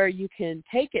see where you can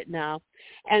take it now.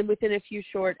 And within a few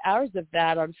short hours of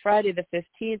that, on Friday the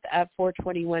 15th at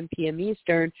 4:21 p.m.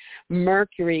 Eastern,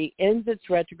 Mercury ends its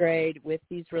retrograde with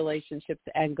these relationships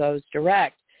and goes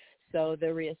direct. So the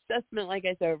reassessment, like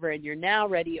I said, over, and you're now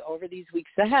ready over these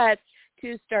weeks ahead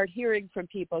to start hearing from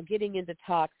people, getting into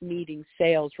talks, meetings,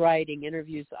 sales, writing,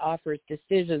 interviews, offers,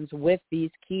 decisions with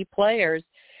these key players,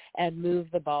 and move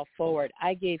the ball forward.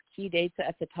 I gave key dates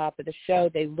at the top of the show.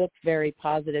 They look very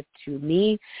positive to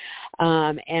me.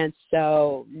 And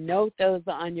so note those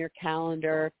on your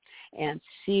calendar and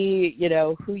see,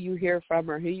 who you hear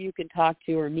from or who you can talk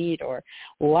to or meet or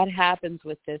what happens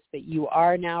with this. But you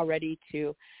are now ready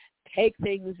to take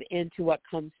things into what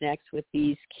comes next with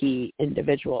these key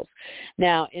individuals.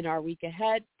 Now, in our week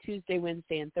ahead, Tuesday,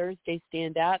 Wednesday, and Thursday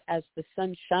stand out as the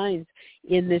sun shines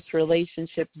in this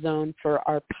relationship zone for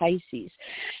our Pisces.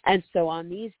 And so on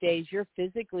these days, you're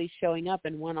physically showing up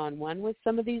in one-on-one with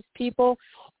some of these people,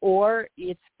 or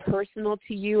it's personal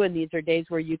to you, and these are days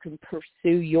where you can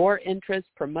pursue your interests,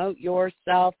 promote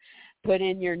yourself, put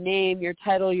in your name, your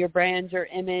title, your brand, your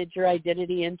image, your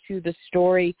identity into the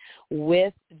story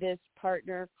with this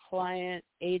partner, client,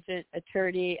 agent,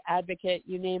 attorney, advocate,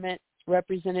 you name it,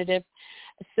 representative.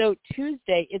 So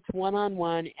Tuesday, it's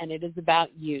one-on-one, and it is about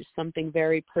you, something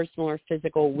very personal or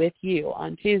physical with you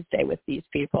on Tuesday with these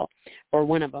people, or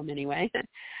one of them anyway.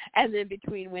 And then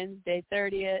between Wednesday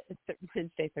and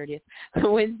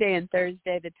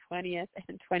Thursday, the 20th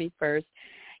and 21st,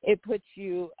 it puts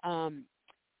you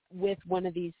with one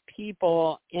of these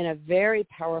people in a very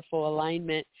powerful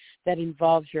alignment that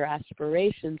involves your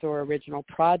aspirations or original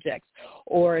projects,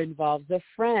 or involves a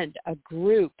friend, a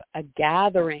group, a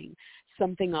gathering,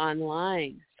 something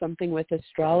online, something with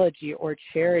astrology or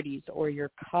charities or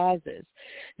your causes.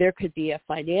 There could be a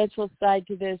financial side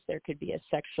to this. There could be a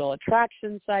sexual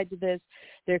attraction side to this.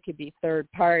 There could be third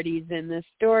parties in this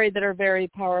story that are very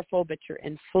powerful, but you're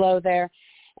in flow there.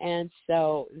 And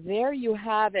so there you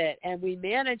have it. And we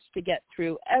managed to get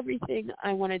through everything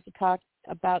I wanted to talk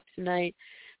about tonight.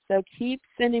 So keep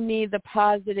sending me the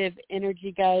positive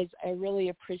energy, guys. I really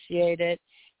appreciate it.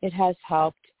 It has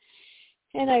helped.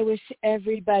 And I wish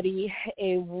everybody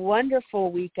a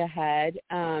wonderful week ahead.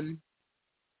 I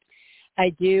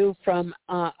do, from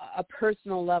a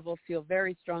personal level, feel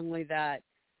very strongly that,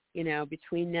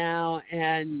 between now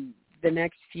and the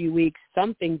next few weeks,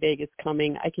 something big is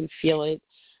coming. I can feel it.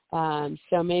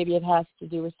 So maybe it has to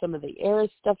do with some of the air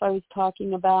stuff I was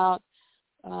talking about.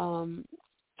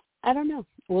 I don't know.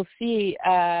 We'll see.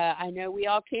 I know we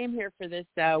all came here for this,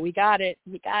 so we got it.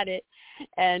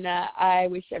 And I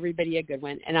wish everybody a good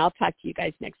one. And I'll talk to you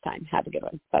guys next time. Have a good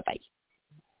one. Bye-bye.